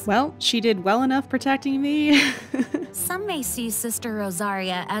walls. Well, she did well enough protecting me. Some may see Sister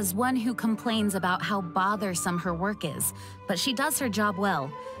Rosaria as one who complains about how bothersome her work is, but she does her job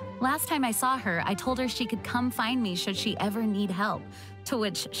well. Last time I saw her, I told her she could come find me should she ever need help, to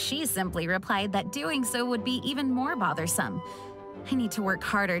which she simply replied that doing so would be even more bothersome. I need to work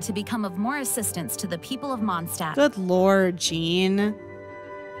harder to become of more assistance to the people of Mondstadt. Good lord, Jean.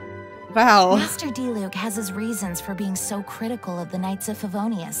 Wow. Master Diluc has his reasons for being so critical of the Knights of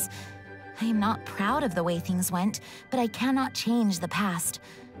Favonius. I am not proud of the way things went, but I cannot change the past.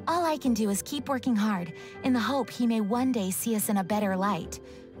 All I can do is keep working hard, in the hope he may one day see us in a better light.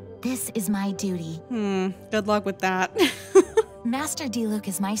 This is my duty. Good luck with that. Master Diluc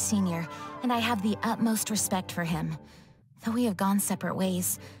is my senior, and I have the utmost respect for him. Though we have gone separate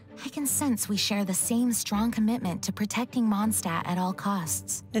ways, I can sense we share the same strong commitment to protecting Mondstadt at all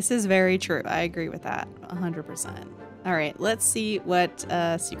costs. This is very true. I agree with that 100%. All right, let's see what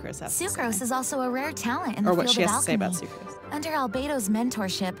Sucrose has to say. Sucrose is also a rare talent in the or field what she of has to say alchemy. about Sucrose. Under Albedo's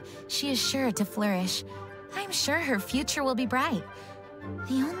mentorship, she is sure to flourish. I'm sure her future will be bright.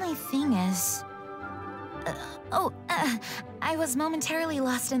 The only thing is... I was momentarily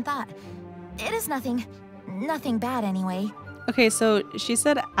lost in thought. It is nothing bad anyway. Okay, so she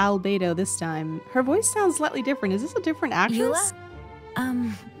said albedo this time. Her voice sounds slightly different. Is this a different actress?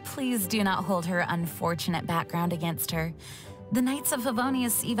 Eula? Please do not hold her unfortunate background against her. The Knights of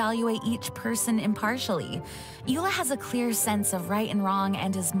Favonius evaluate each person impartially. Eula has a clear sense of right and wrong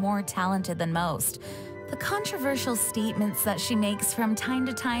and is more talented than most. The controversial statements that she makes from time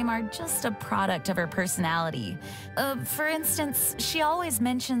to time are just a product of her personality. For instance, she always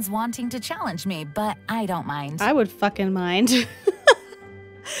mentions wanting to challenge me, but I don't mind. I would fucking mind.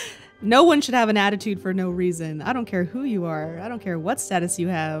 No one should have an attitude for no reason. I don't care who you are. I don't care what status you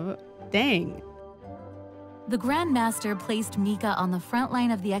have. Dang. The Grand Master placed Mika on the front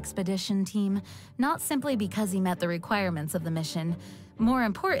line of the expedition team, not simply because he met the requirements of the mission. More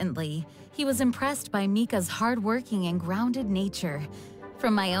importantly, he was impressed by Mika's hardworking and grounded nature.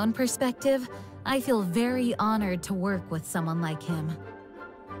 From my own perspective, I feel very honored to work with someone like him.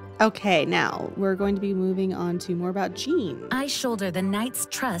 Okay, now we're going to be moving on to more about Jean. I shoulder the Knight's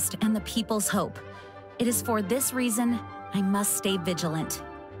trust and the people's hope. It is for this reason I must stay vigilant.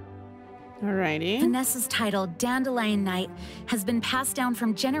 Alrighty. Vanessa's title, Dandelion Knight, has been passed down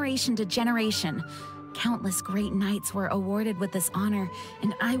from generation to generation. Countless great knights were awarded with this honor,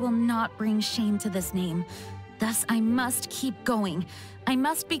 and I will not bring shame to this name. Thus, I must keep going. I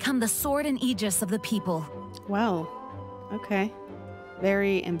must become the sword and aegis of the people. Wow. Okay.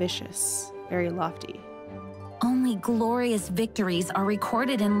 Very ambitious. Very lofty. Only glorious victories are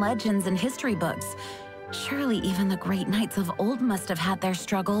recorded in legends and history books. Surely even the great knights of old must have had their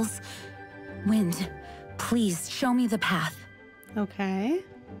struggles. Wind, please show me the path. Okay.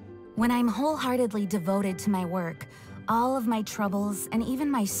 When I'm wholeheartedly devoted to my work, all of my troubles and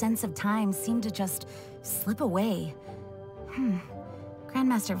even my sense of time seem to just slip away.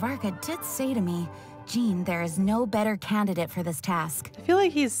 Grandmaster Varka did say to me, Jean, there is no better candidate for this task. I feel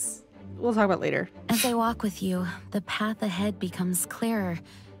like he's... We'll talk about it later. As I walk with you, the path ahead becomes clearer.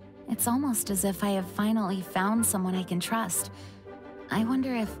 It's almost as if I have finally found someone I can trust. I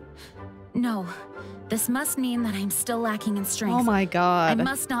wonder if... No, this must mean that I'm still lacking in strength. Oh my god. I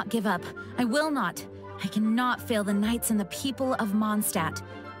must not give up. I will not. I cannot fail the knights and the people of Mondstadt.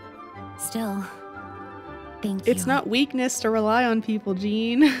 Still, thank you. It's not weakness to rely on people,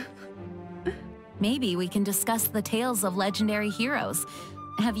 Jean. Maybe we can discuss the tales of legendary heroes.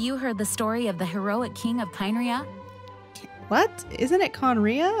 Have you heard the story of the heroic king of Kynria? What? Isn't it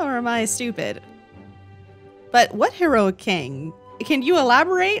Conria, or am I stupid? But what heroic king? Can you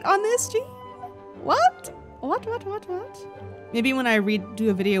elaborate on this, Jean? What? What? Maybe when I do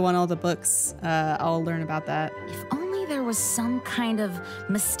a video on all the books, I'll learn about that. If only there was some kind of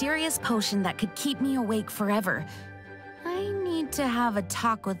mysterious potion that could keep me awake forever. I need to have a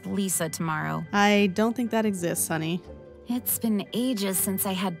talk with Lisa tomorrow. I don't think that exists, honey. It's been ages since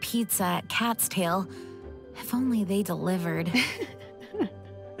I had pizza at Cat's Tail. If only they delivered.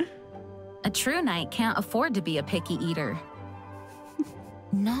 A true knight can't afford to be a picky eater.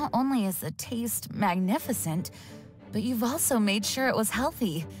 Not only is the taste magnificent, but you've also made sure it was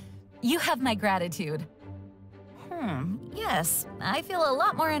healthy. You have my gratitude. Yes, I feel a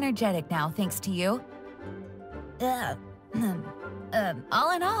lot more energetic now thanks to you. All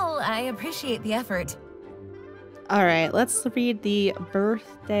in all, I appreciate the effort. All right, let's read the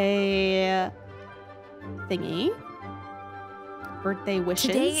birthday thingy. Birthday wishes.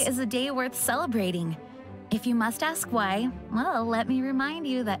 Today is a day worth celebrating. If you must ask why, well, let me remind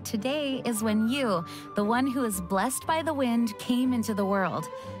you that today is when you, the one who is blessed by the wind, came into the world.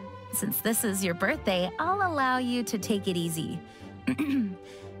 Since this is your birthday, I'll allow you to take it easy.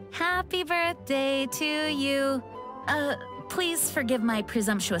 Happy birthday to you. Please forgive my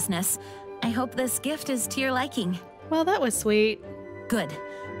presumptuousness. I hope this gift is to your liking. Well, that was sweet. Good.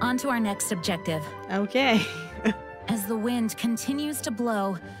 On to our next objective. Okay. As the wind continues to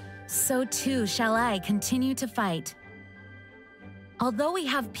blow, so too shall I continue to fight. Although we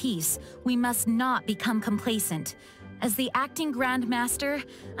have peace, we must not become complacent. As the acting Grand Master,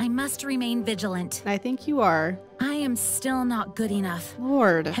 I must remain vigilant. I think you are. I am still not good enough.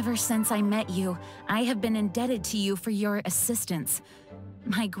 Lord. Ever since I met you, I have been indebted to you for your assistance.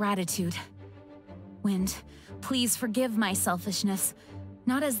 My gratitude. Wind, please forgive my selfishness.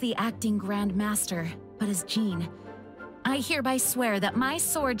 Not as the acting Grand Master, but as Jean. I hereby swear that my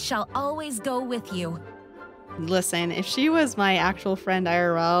sword shall always go with you. Listen, if she was my actual friend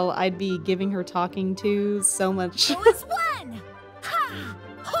IRL, I'd be giving her talking to so much. Who is one? Ha!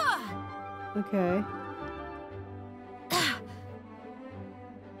 Ha! Okay.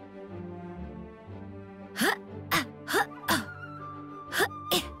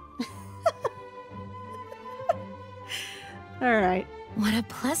 All right. What a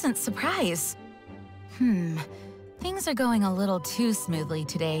pleasant surprise. Things are going a little too smoothly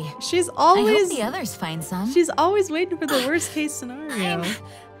today. She's always... I hope the others find some. She's always waiting for the worst case scenario.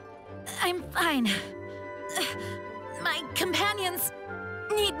 I'm fine. My companions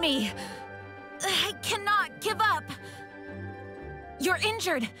need me. I cannot give up. You're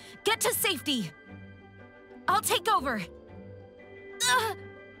injured. Get to safety. I'll take over.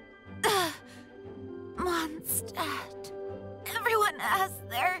 Mondstadt. Everyone has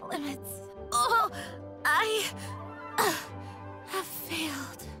their limits. Oh, I have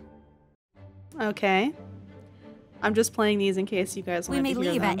failed. Okay. I'm just playing these in case you guys want to hear them. We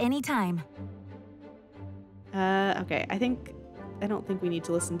may leave at any time. Okay. I don't think we need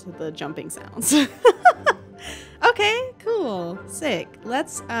to listen to the jumping sounds. Okay, cool. Sick.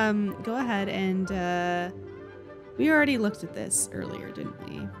 Let's go ahead and we already looked at this earlier, didn't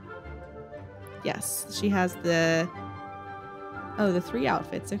we? Yes, she has the 3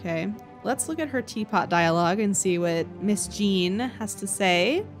 outfits. Okay. Let's look at her teapot dialogue and see what Miss Jean has to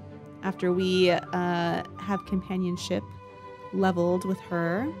say after we have companionship leveled with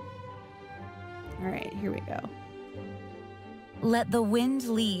her. All right, here we go. Let the wind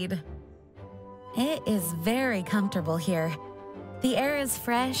lead. It is very comfortable here. The air is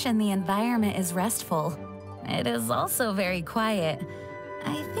fresh and the environment is restful. It is also very quiet.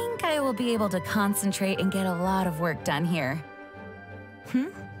 I think I will be able to concentrate and get a lot of work done here.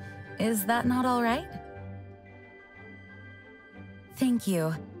 Is that not all right? Thank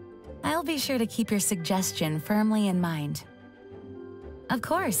you. I'll be sure to keep your suggestion firmly in mind. Of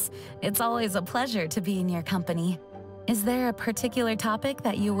course, it's always a pleasure to be in your company. Is there a particular topic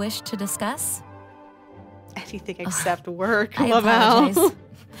that you wish to discuss? Anything except work. I apologize.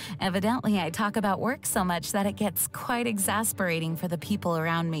 Evidently, I talk about work so much that it gets quite exasperating for the people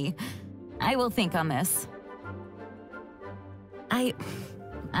around me. I will think on this. I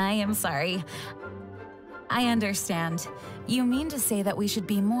am sorry. I understand. You mean to say that we should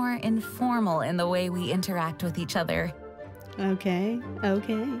be more informal in the way we interact with each other. Okay. Oh,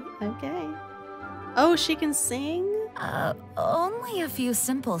 she can sing? Only a few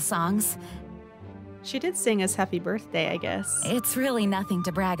simple songs. She did sing us Happy Birthday, I guess. It's really nothing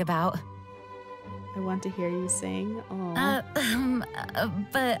to brag about. I want to hear you sing.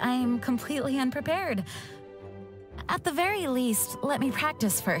 But I'm completely unprepared. At the very least, let me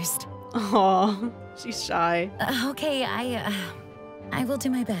practice first. Aw, she's shy. Okay, I will do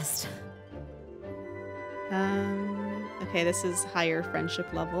my best. Okay, this is higher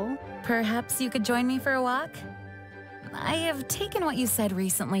friendship level. Perhaps you could join me for a walk? I have taken what you said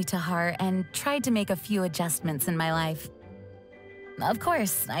recently to heart and tried to make a few adjustments in my life. Of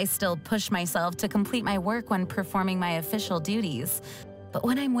course, I still push myself to complete my work when performing my official duties. But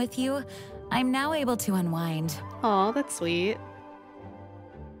when I'm with you, I'm now able to unwind. Aw, that's sweet.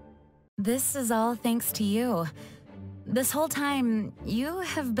 This is all thanks to you. This whole time, you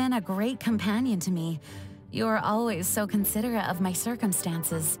have been a great companion to me. You are always so considerate of my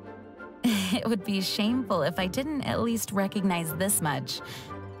circumstances. It would be shameful if I didn't at least recognize this much.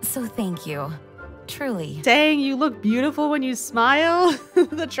 So thank you. Truly. Dang, you look beautiful when you smile.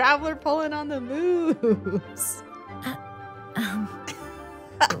 The traveler pulling on the moves.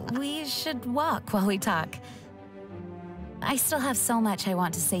 We should walk while we talk. I still have so much I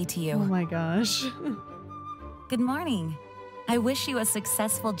want to say to you. Oh my gosh. Good morning. I wish you a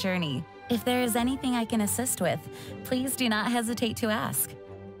successful journey. If there is anything I can assist with, please do not hesitate to ask.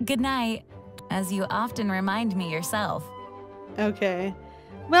 Good night, as you often remind me yourself. Okay.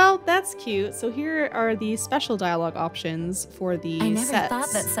 Well, that's cute. So here are the special dialogue options for the I never sets.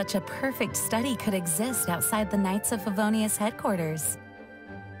 thought that such a perfect study could exist outside the Knights of Favonius headquarters.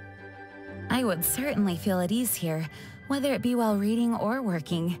 I would certainly feel at ease here, whether it be while reading or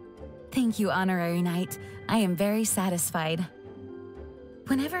working. Thank you, Honorary Knight. I am very satisfied.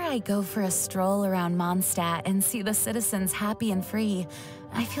 Whenever I go for a stroll around Mondstadt and see the citizens happy and free,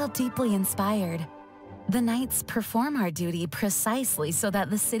 I feel deeply inspired. The Knights perform our duty precisely so that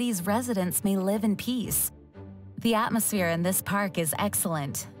the city's residents may live in peace. The atmosphere in this park is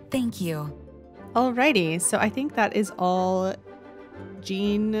excellent. Thank you. Alrighty, so I think that is all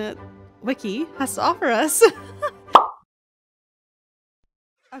Jean Wiki has to offer us.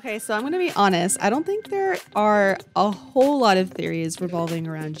 Okay, so I'm going to be honest. I don't think there are a whole lot of theories revolving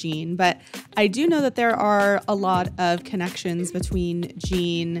around Jean, but I do know that there are a lot of connections between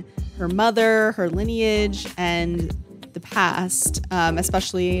Jean, her mother, her lineage, and the past,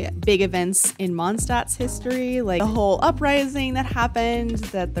 especially big events in Mondstadt's history, like the whole uprising that happened,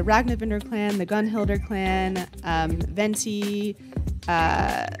 that the Ragnarvinder clan, the Gunhilder clan, Venti,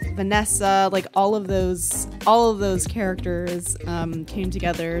 Vanessa, like all of those characters came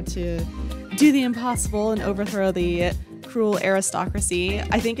together to do the impossible and overthrow the cruel aristocracy.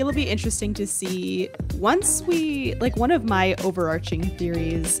 I think it'll be interesting to see once we, like, one of my overarching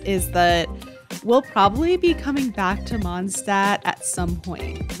theories is that we'll probably be coming back to Mondstadt at some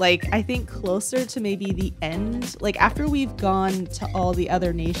point. Like, I think closer to maybe the end, like after we've gone to all the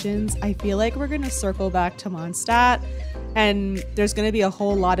other nations, I feel like we're gonna circle back to Mondstadt and there's gonna be a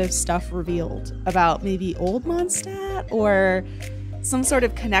whole lot of stuff revealed about maybe old Mondstadt or some sort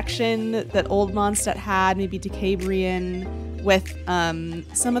of connection that old Mondstadt had, maybe to Cambrian with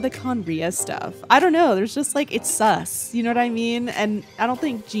some of the Conria stuff. I don't know, there's just like, it's sus, you know what I mean? And I don't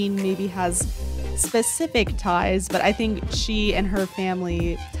think Jean maybe has specific ties, but I think she and her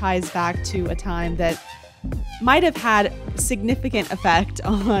family ties back to a time that might have had significant effect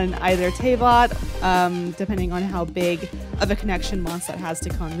on either Teyvat, depending on how big of a connection Mondstadt has to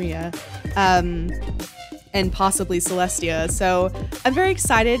Conria, and possibly Celestia. So I'm very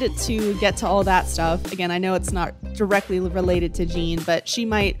excited to get to all that stuff. Again, I know it's not directly related to Jean, but she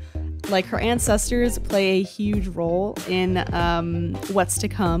might, like her ancestors, play a huge role in what's to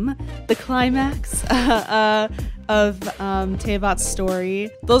come, the climax of Teyvat's story.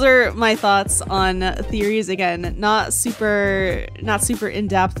 Those are my thoughts on theories. Again, not super in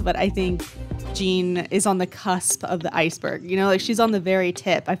depth, but I think Jean is on the cusp of the iceberg. You know, like she's on the very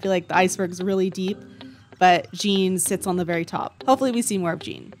tip. I feel like the iceberg's really deep, but Jean sits on the very top. Hopefully we see more of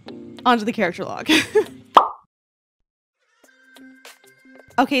Jean. On to the character log.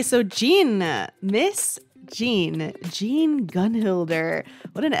 Okay, so Jean, Miss Jean Gunhilder.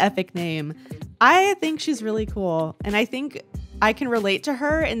 What an epic name. I think she's really cool, and I think I can relate to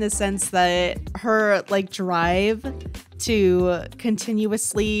her in the sense that her like drive to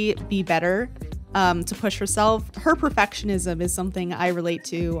continuously be better, to push herself. Her perfectionism is something I relate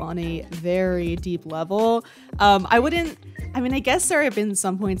to on a very deep level. I guess there have been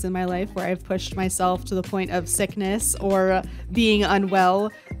some points in my life where I've pushed myself to the point of sickness or being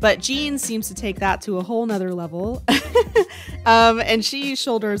unwell, but Jean seems to take that to a whole nother level. And she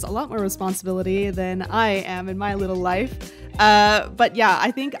shoulders a lot more responsibility than I am in my little life. But yeah,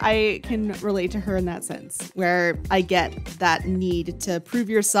 I think I can relate to her in that sense, where I get that need to prove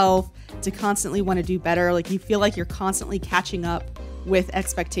yourself, to constantly want to do better. Like you feel like you're constantly catching up with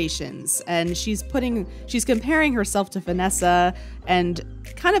expectations, and she's comparing herself to Vanessa and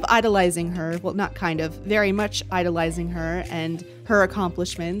kind of idolizing her. Well, not kind of, very much idolizing her and her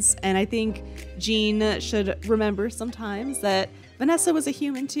accomplishments. And I think Jean should remember sometimes that Vanessa was a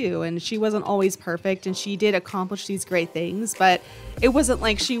human too, and she wasn't always perfect, and she did accomplish these great things, but it wasn't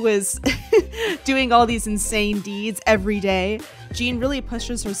like she was doing all these insane deeds every day. Jean really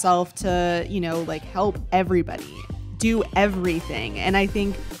pushes herself to, you know, like help everybody, do everything. And I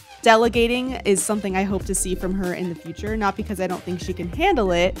think delegating is something I hope to see from her in the future, not because I don't think she can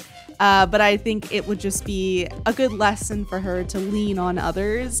handle it, but I think it would just be a good lesson for her to lean on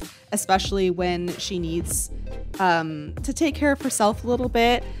others, especially when she needs to take care of herself a little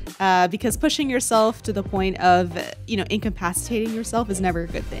bit, because pushing yourself to the point of, you know, incapacitating yourself is never a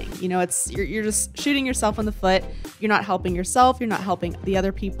good thing. You know, you're just shooting yourself in the foot. You're not helping yourself. You're not helping the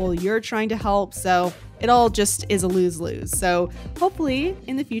other people you're trying to help. So it all just is a lose-lose. So hopefully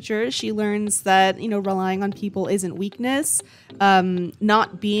in the future she learns that, you know, relying on people isn't weakness.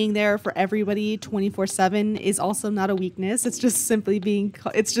 Not being there for everybody 24/7 is also not a weakness. It's just simply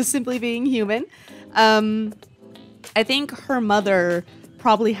being human. I think her mother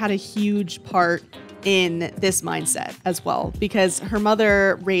probably had a huge part in this mindset as well, because her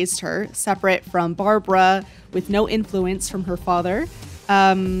mother raised her separate from Barbara with no influence from her father.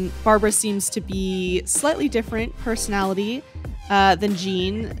 Barbara seems to be slightly different personality than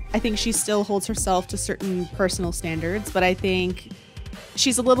Jean. I think she still holds herself to certain personal standards, but I think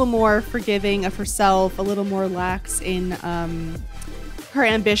she's a little more forgiving of herself, a little more lax in her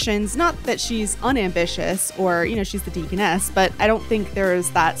ambitions. Not that she's unambitious or, you know, she's the deaconess, but I don't think there's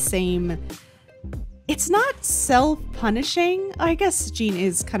that same... It's not self-punishing. I guess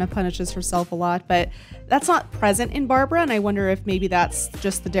Jean kind of punishes herself a lot, but that's not present in Barbara, and I wonder if maybe that's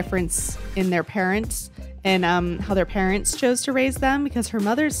just the difference in their parents and how their parents chose to raise them, because her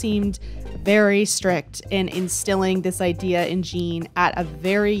mother seemed very strict in instilling this idea in Jean at a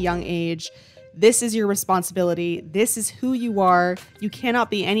very young age. This is your responsibility. This is who you are. You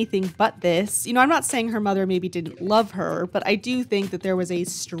cannot be anything but this. You know, I'm not saying her mother maybe didn't love her, but I do think that there was a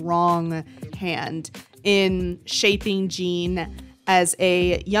strong hand in shaping Jean as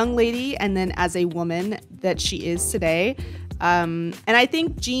a young lady and then as a woman that she is today. And I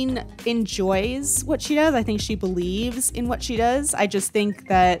think Jean enjoys what she does. I think she believes in what she does. I just think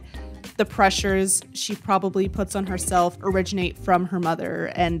that the pressures she probably puts on herself originate from her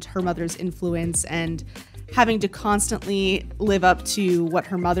mother and her mother's influence, and having to constantly live up to what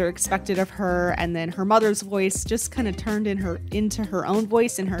her mother expected of her, and then her mother's voice just kind of turned into her own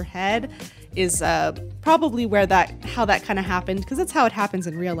voice in her head is probably how that kind of happened, because that's how it happens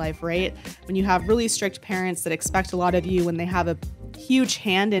in real life, right? When you have really strict parents that expect a lot of you, when they have a huge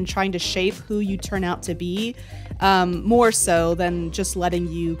hand in trying to shape who you turn out to be, more so than just letting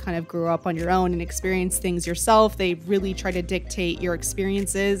you kind of grow up on your own and experience things yourself. They really try to dictate your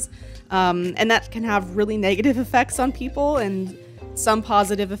experiences, and that can have really negative effects on people and some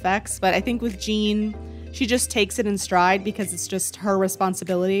positive effects. But I think with Jean, she just takes it in stride because it's just her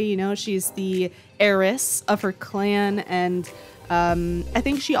responsibility. You know, she's the heiress of her clan, and I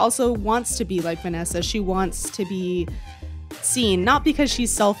think she also wants to be like Vanessa. She wants to be seen, not because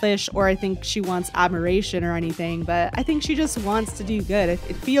she's selfish or I think she wants admiration or anything, but I think she just wants to do good. It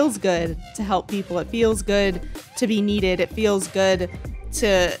feels good to help people. It feels good to be needed. It feels good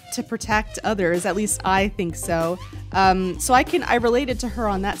to protect others. At least I think so. So I related to her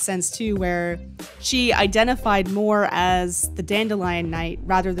on that sense too, where she identified more as the Dandelion Knight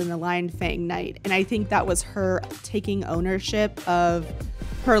rather than the Lion Fang Knight. And I think that was her taking ownership of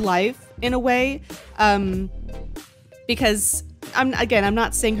her life in a way. Because I'm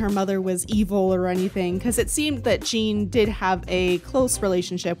not saying her mother was evil or anything, because it seemed that Jean did have a close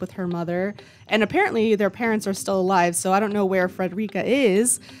relationship with her mother, and apparently their parents are still alive, so I don't know where Frederica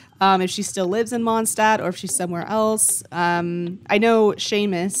is, if she still lives in Mondstadt or if she's somewhere else. I know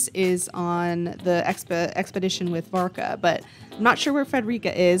Seamus is on the expedition with Varka, but I'm not sure where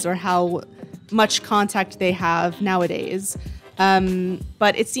Frederica is or how much contact they have nowadays.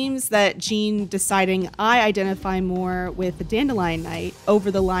 But it seems that Jean deciding I identify more with the Dandelion Knight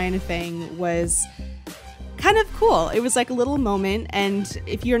over the Lion Fang was kind of cool. It was like a little moment, and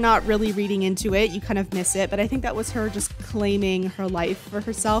if you're not really reading into it, you kind of miss it. But I think that was her just claiming her life for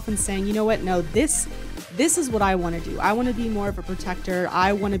herself and saying, you know what, no, this is what I want to do. I want to be more of a protector.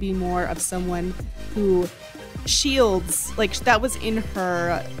 I want to be more of someone who shields, like that was in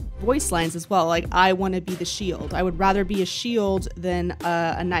her voice lines as well. Like, I want to be the shield. I would rather be a shield than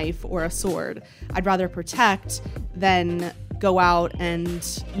a knife or a sword. I'd rather protect than go out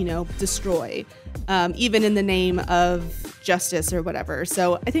and, you know, destroy, even in the name of justice or whatever.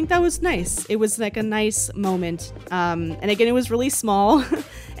 So I think that was nice. It was like a nice moment. And again, it was really small.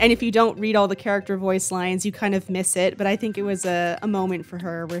 And if you don't read all the character voice lines, you kind of miss it. But I think it was a moment for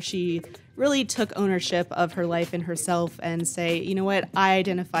her where she really took ownership of her life and herself and say, you know what, I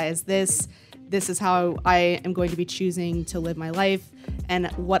identify as this. This is how I am going to be choosing to live my life and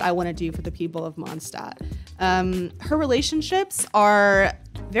what I want to do for the people of Mondstadt. Her relationships are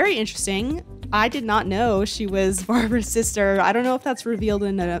very interesting. I did not know she was Barbara's sister. I don't know if that's revealed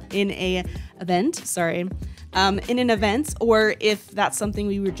in an event, or if that's something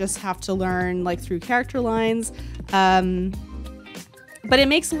we would just have to learn like through character lines. But it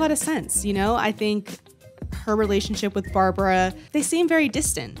makes a lot of sense, you know? I think her relationship with Barbara, they seem very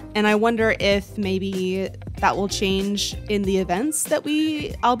distant. And I wonder if maybe that will change in the events that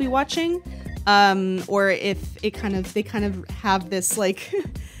I'll be watching. Or if they kind of have this like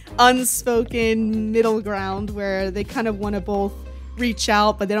unspoken middle ground where they kind of want to both reach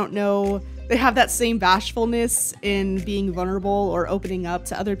out, but they don't know. They have that same bashfulness in being vulnerable or opening up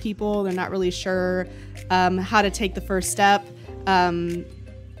to other people. They're not really sure how to take the first step.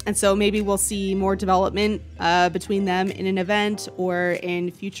 And so maybe we'll see more development between them in an event or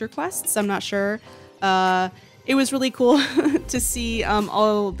in future quests. I'm not sure. It was really cool to see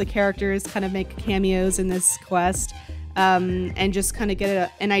all the characters kind of make cameos in this quest, and just kind of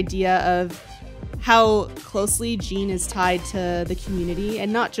get an idea of how closely Jean is tied to the community,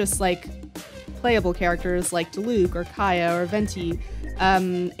 and not just like playable characters like Diluc or Kaya or Venti,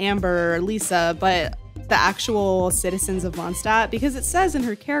 Amber or Lisa, but the actual citizens of Mondstadt, because it says in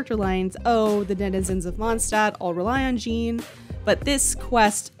her character lines, oh, the denizens of Mondstadt all rely on Jean. But this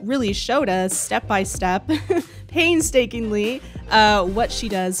quest really showed us step by step, painstakingly, what she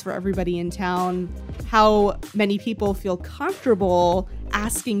does for everybody in town, how many people feel comfortable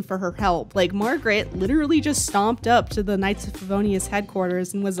asking for her help. Like, Margaret literally just stomped up to the Knights of Favonius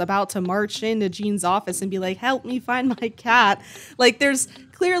headquarters and was about to march into Jean's office and be like, help me find my cat. Like, there's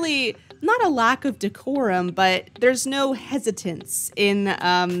clearly not a lack of decorum, but there's no hesitance in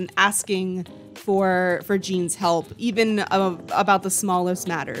asking for Jean's help, even about the smallest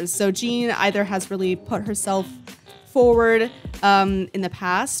matters. So Jean either has really put herself forward in the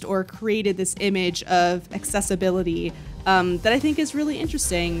past or created this image of accessibility that I think is really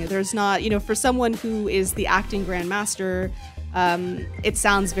interesting. There's not, you know, for someone who is the acting grandmaster, it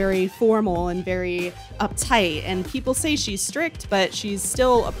sounds very formal and very uptight. And people say she's strict, but she's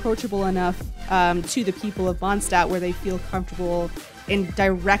still approachable enough to the people of Mondstadt where they feel comfortable in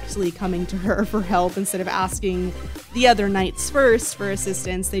directly coming to her for help instead of asking the other knights first for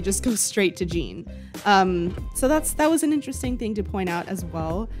assistance. They just go straight to Jean. So that was an interesting thing to point out as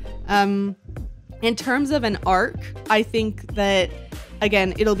well. In terms of an arc, I think that,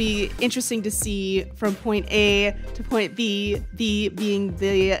 again, it'll be interesting to see from point A to point B, B being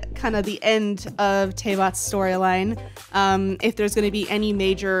the kind of the end of Teyvat's storyline. If there's going to be any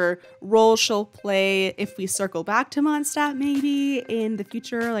major role she'll play, if we circle back to Mondstadt maybe in the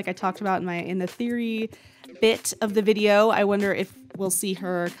future, like I talked about in the theory bit of the video. I wonder if we'll see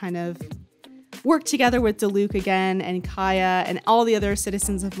her kind of work together with Diluc again and Kaya and all the other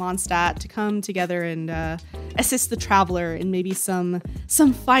citizens of Mondstadt to come together and assist the traveler in maybe some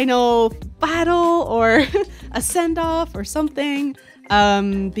final battle or a send-off or something,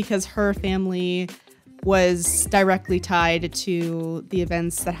 because her family was directly tied to the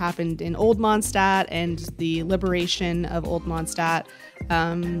events that happened in Old Mondstadt and the liberation of Old Mondstadt,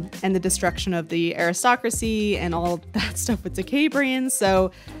 and the destruction of the aristocracy and all that stuff with Decabrians.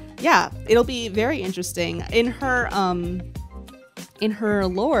 So yeah, it'll be very interesting. In her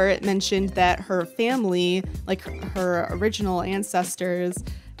lore, it mentioned that her family, like her original ancestors,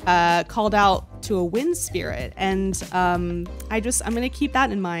 called out to a wind spirit, and I'm gonna keep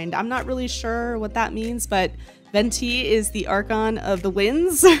that in mind. I'm not really sure what that means, but Venti is the Archon of the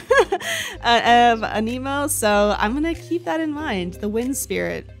winds of Anemo, so I'm gonna keep that in mind. The wind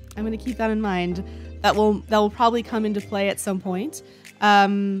spirit, I'm gonna keep that in mind. That will probably come into play at some point.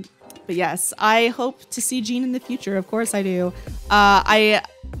 But yes, I hope to see Jean in the future. Of course I do.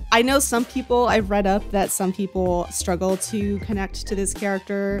 I know some people, I've read up that some people struggle to connect to this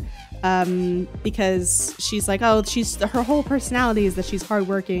character because she's like, oh, her whole personality is that she's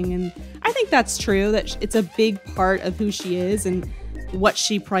hardworking. And I think that's true, that it's a big part of who she is and what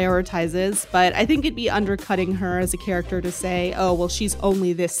she prioritizes. But I think it'd be undercutting her as a character to say, oh, well, she's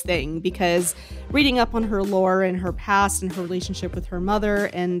only this thing, because reading up on her lore and her past and her relationship with her mother,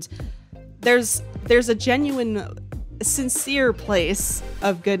 and there's a genuine, sincere place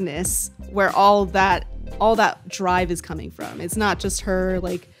of goodness where all that drive is coming from. It's not just her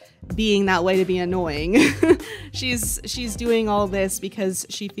like being that way to be annoying. she's doing all this because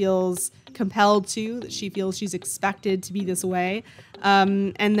she feels compelled to, that she feels she's expected to be this way,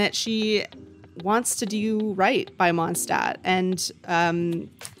 and that she wants to do right by Mondstadt. And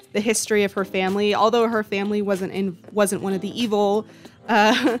the history of her family, although her family wasn't one of the evil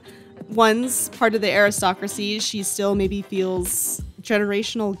ones, part of the aristocracy, she still maybe feels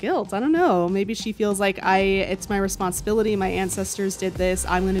generational guilt. I don't know. Maybe she feels like it's my responsibility. My ancestors did this.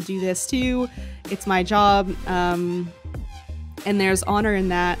 I'm going to do this too. It's my job. And there's honor in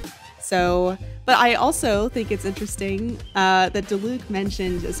that. So, but I also think it's interesting that Diluc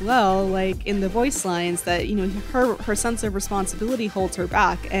mentioned as well, like in the voice lines, that, you know, her sense of responsibility holds her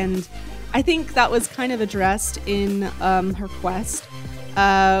back. And I think that was kind of addressed in her quest,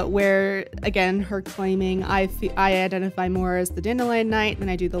 where, again, her claiming, I identify more as the Dandelion Knight than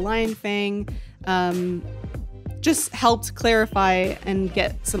I do the Lion Fang, just helped clarify and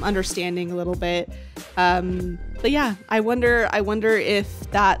get some understanding a little bit. But yeah, I wonder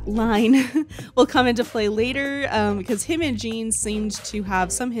if that line will come into play later, because him and Jean seemed to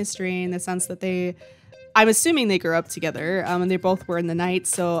have some history in the sense that I'm assuming they grew up together, and they both were in the Knights,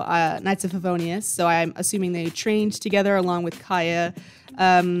 so Knights of Favonius. So I'm assuming they trained together along with Kaya.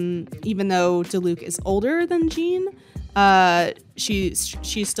 Even though Diluc is older than Jean, she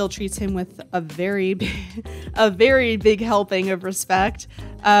still treats him with a very big helping of respect.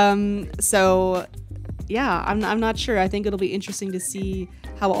 So yeah, I'm not sure. I think it'll be interesting to see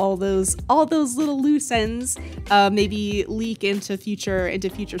how all those little loose ends maybe leak into future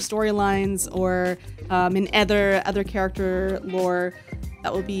storylines or in other character lore.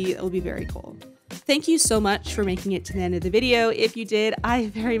 That will be very cool. Thank you so much for making it to the end of the video. If you did, I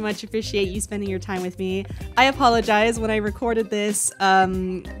very much appreciate you spending your time with me. I apologize, when I recorded this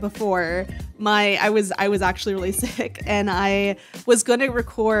before, I was actually really sick, and I was going to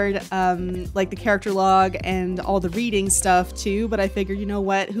record like the character log and all the reading stuff too, but I figured, you know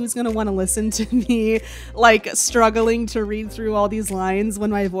what, who's going to want to listen to me like struggling to read through all these lines when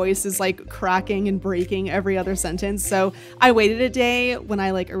my voice is like cracking and breaking every other sentence? So I waited a day when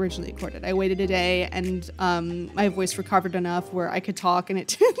I like originally recorded. I waited a day PixelFay, and my voice recovered enough where I could talk and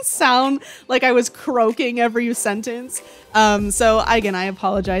it didn't sound like I was croaking every sentence. So again, I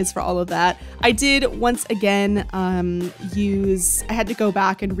apologize for all of that. I did once again I had to go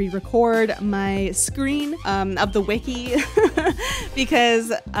back and re-record my screen of the wiki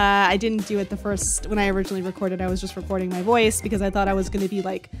because I didn't do it when I originally recorded. I was just recording my voice because I thought I was going to be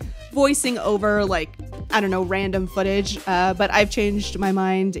like voicing over like, I don't know, random footage, but I've changed my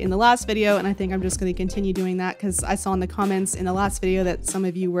mind in the last video, and I think I'm just going to continue doing that because I saw in the comments in the last video that some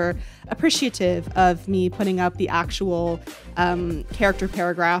of you were appreciative of me putting up the actual character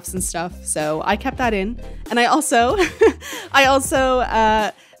paragraphs and stuff, so I kept that in. And I also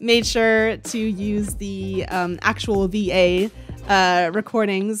made sure to use the actual VA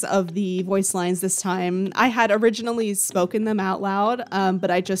recordings of the voice lines this time. I had originally spoken them out loud, but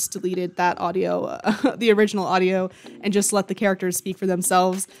I just deleted that audio, the original audio, and just let the characters speak for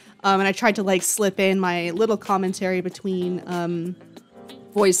themselves. And I tried to like slip in my little commentary between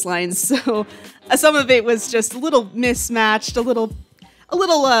voice lines. So some of it was just a little mismatched, a little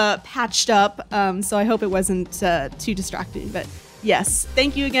patched up. So I hope it wasn't too distracting, but yes,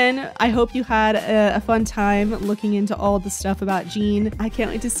 thank you again. I hope you had a fun time looking into all the stuff about Jean. I can't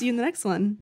wait to see you in the next one.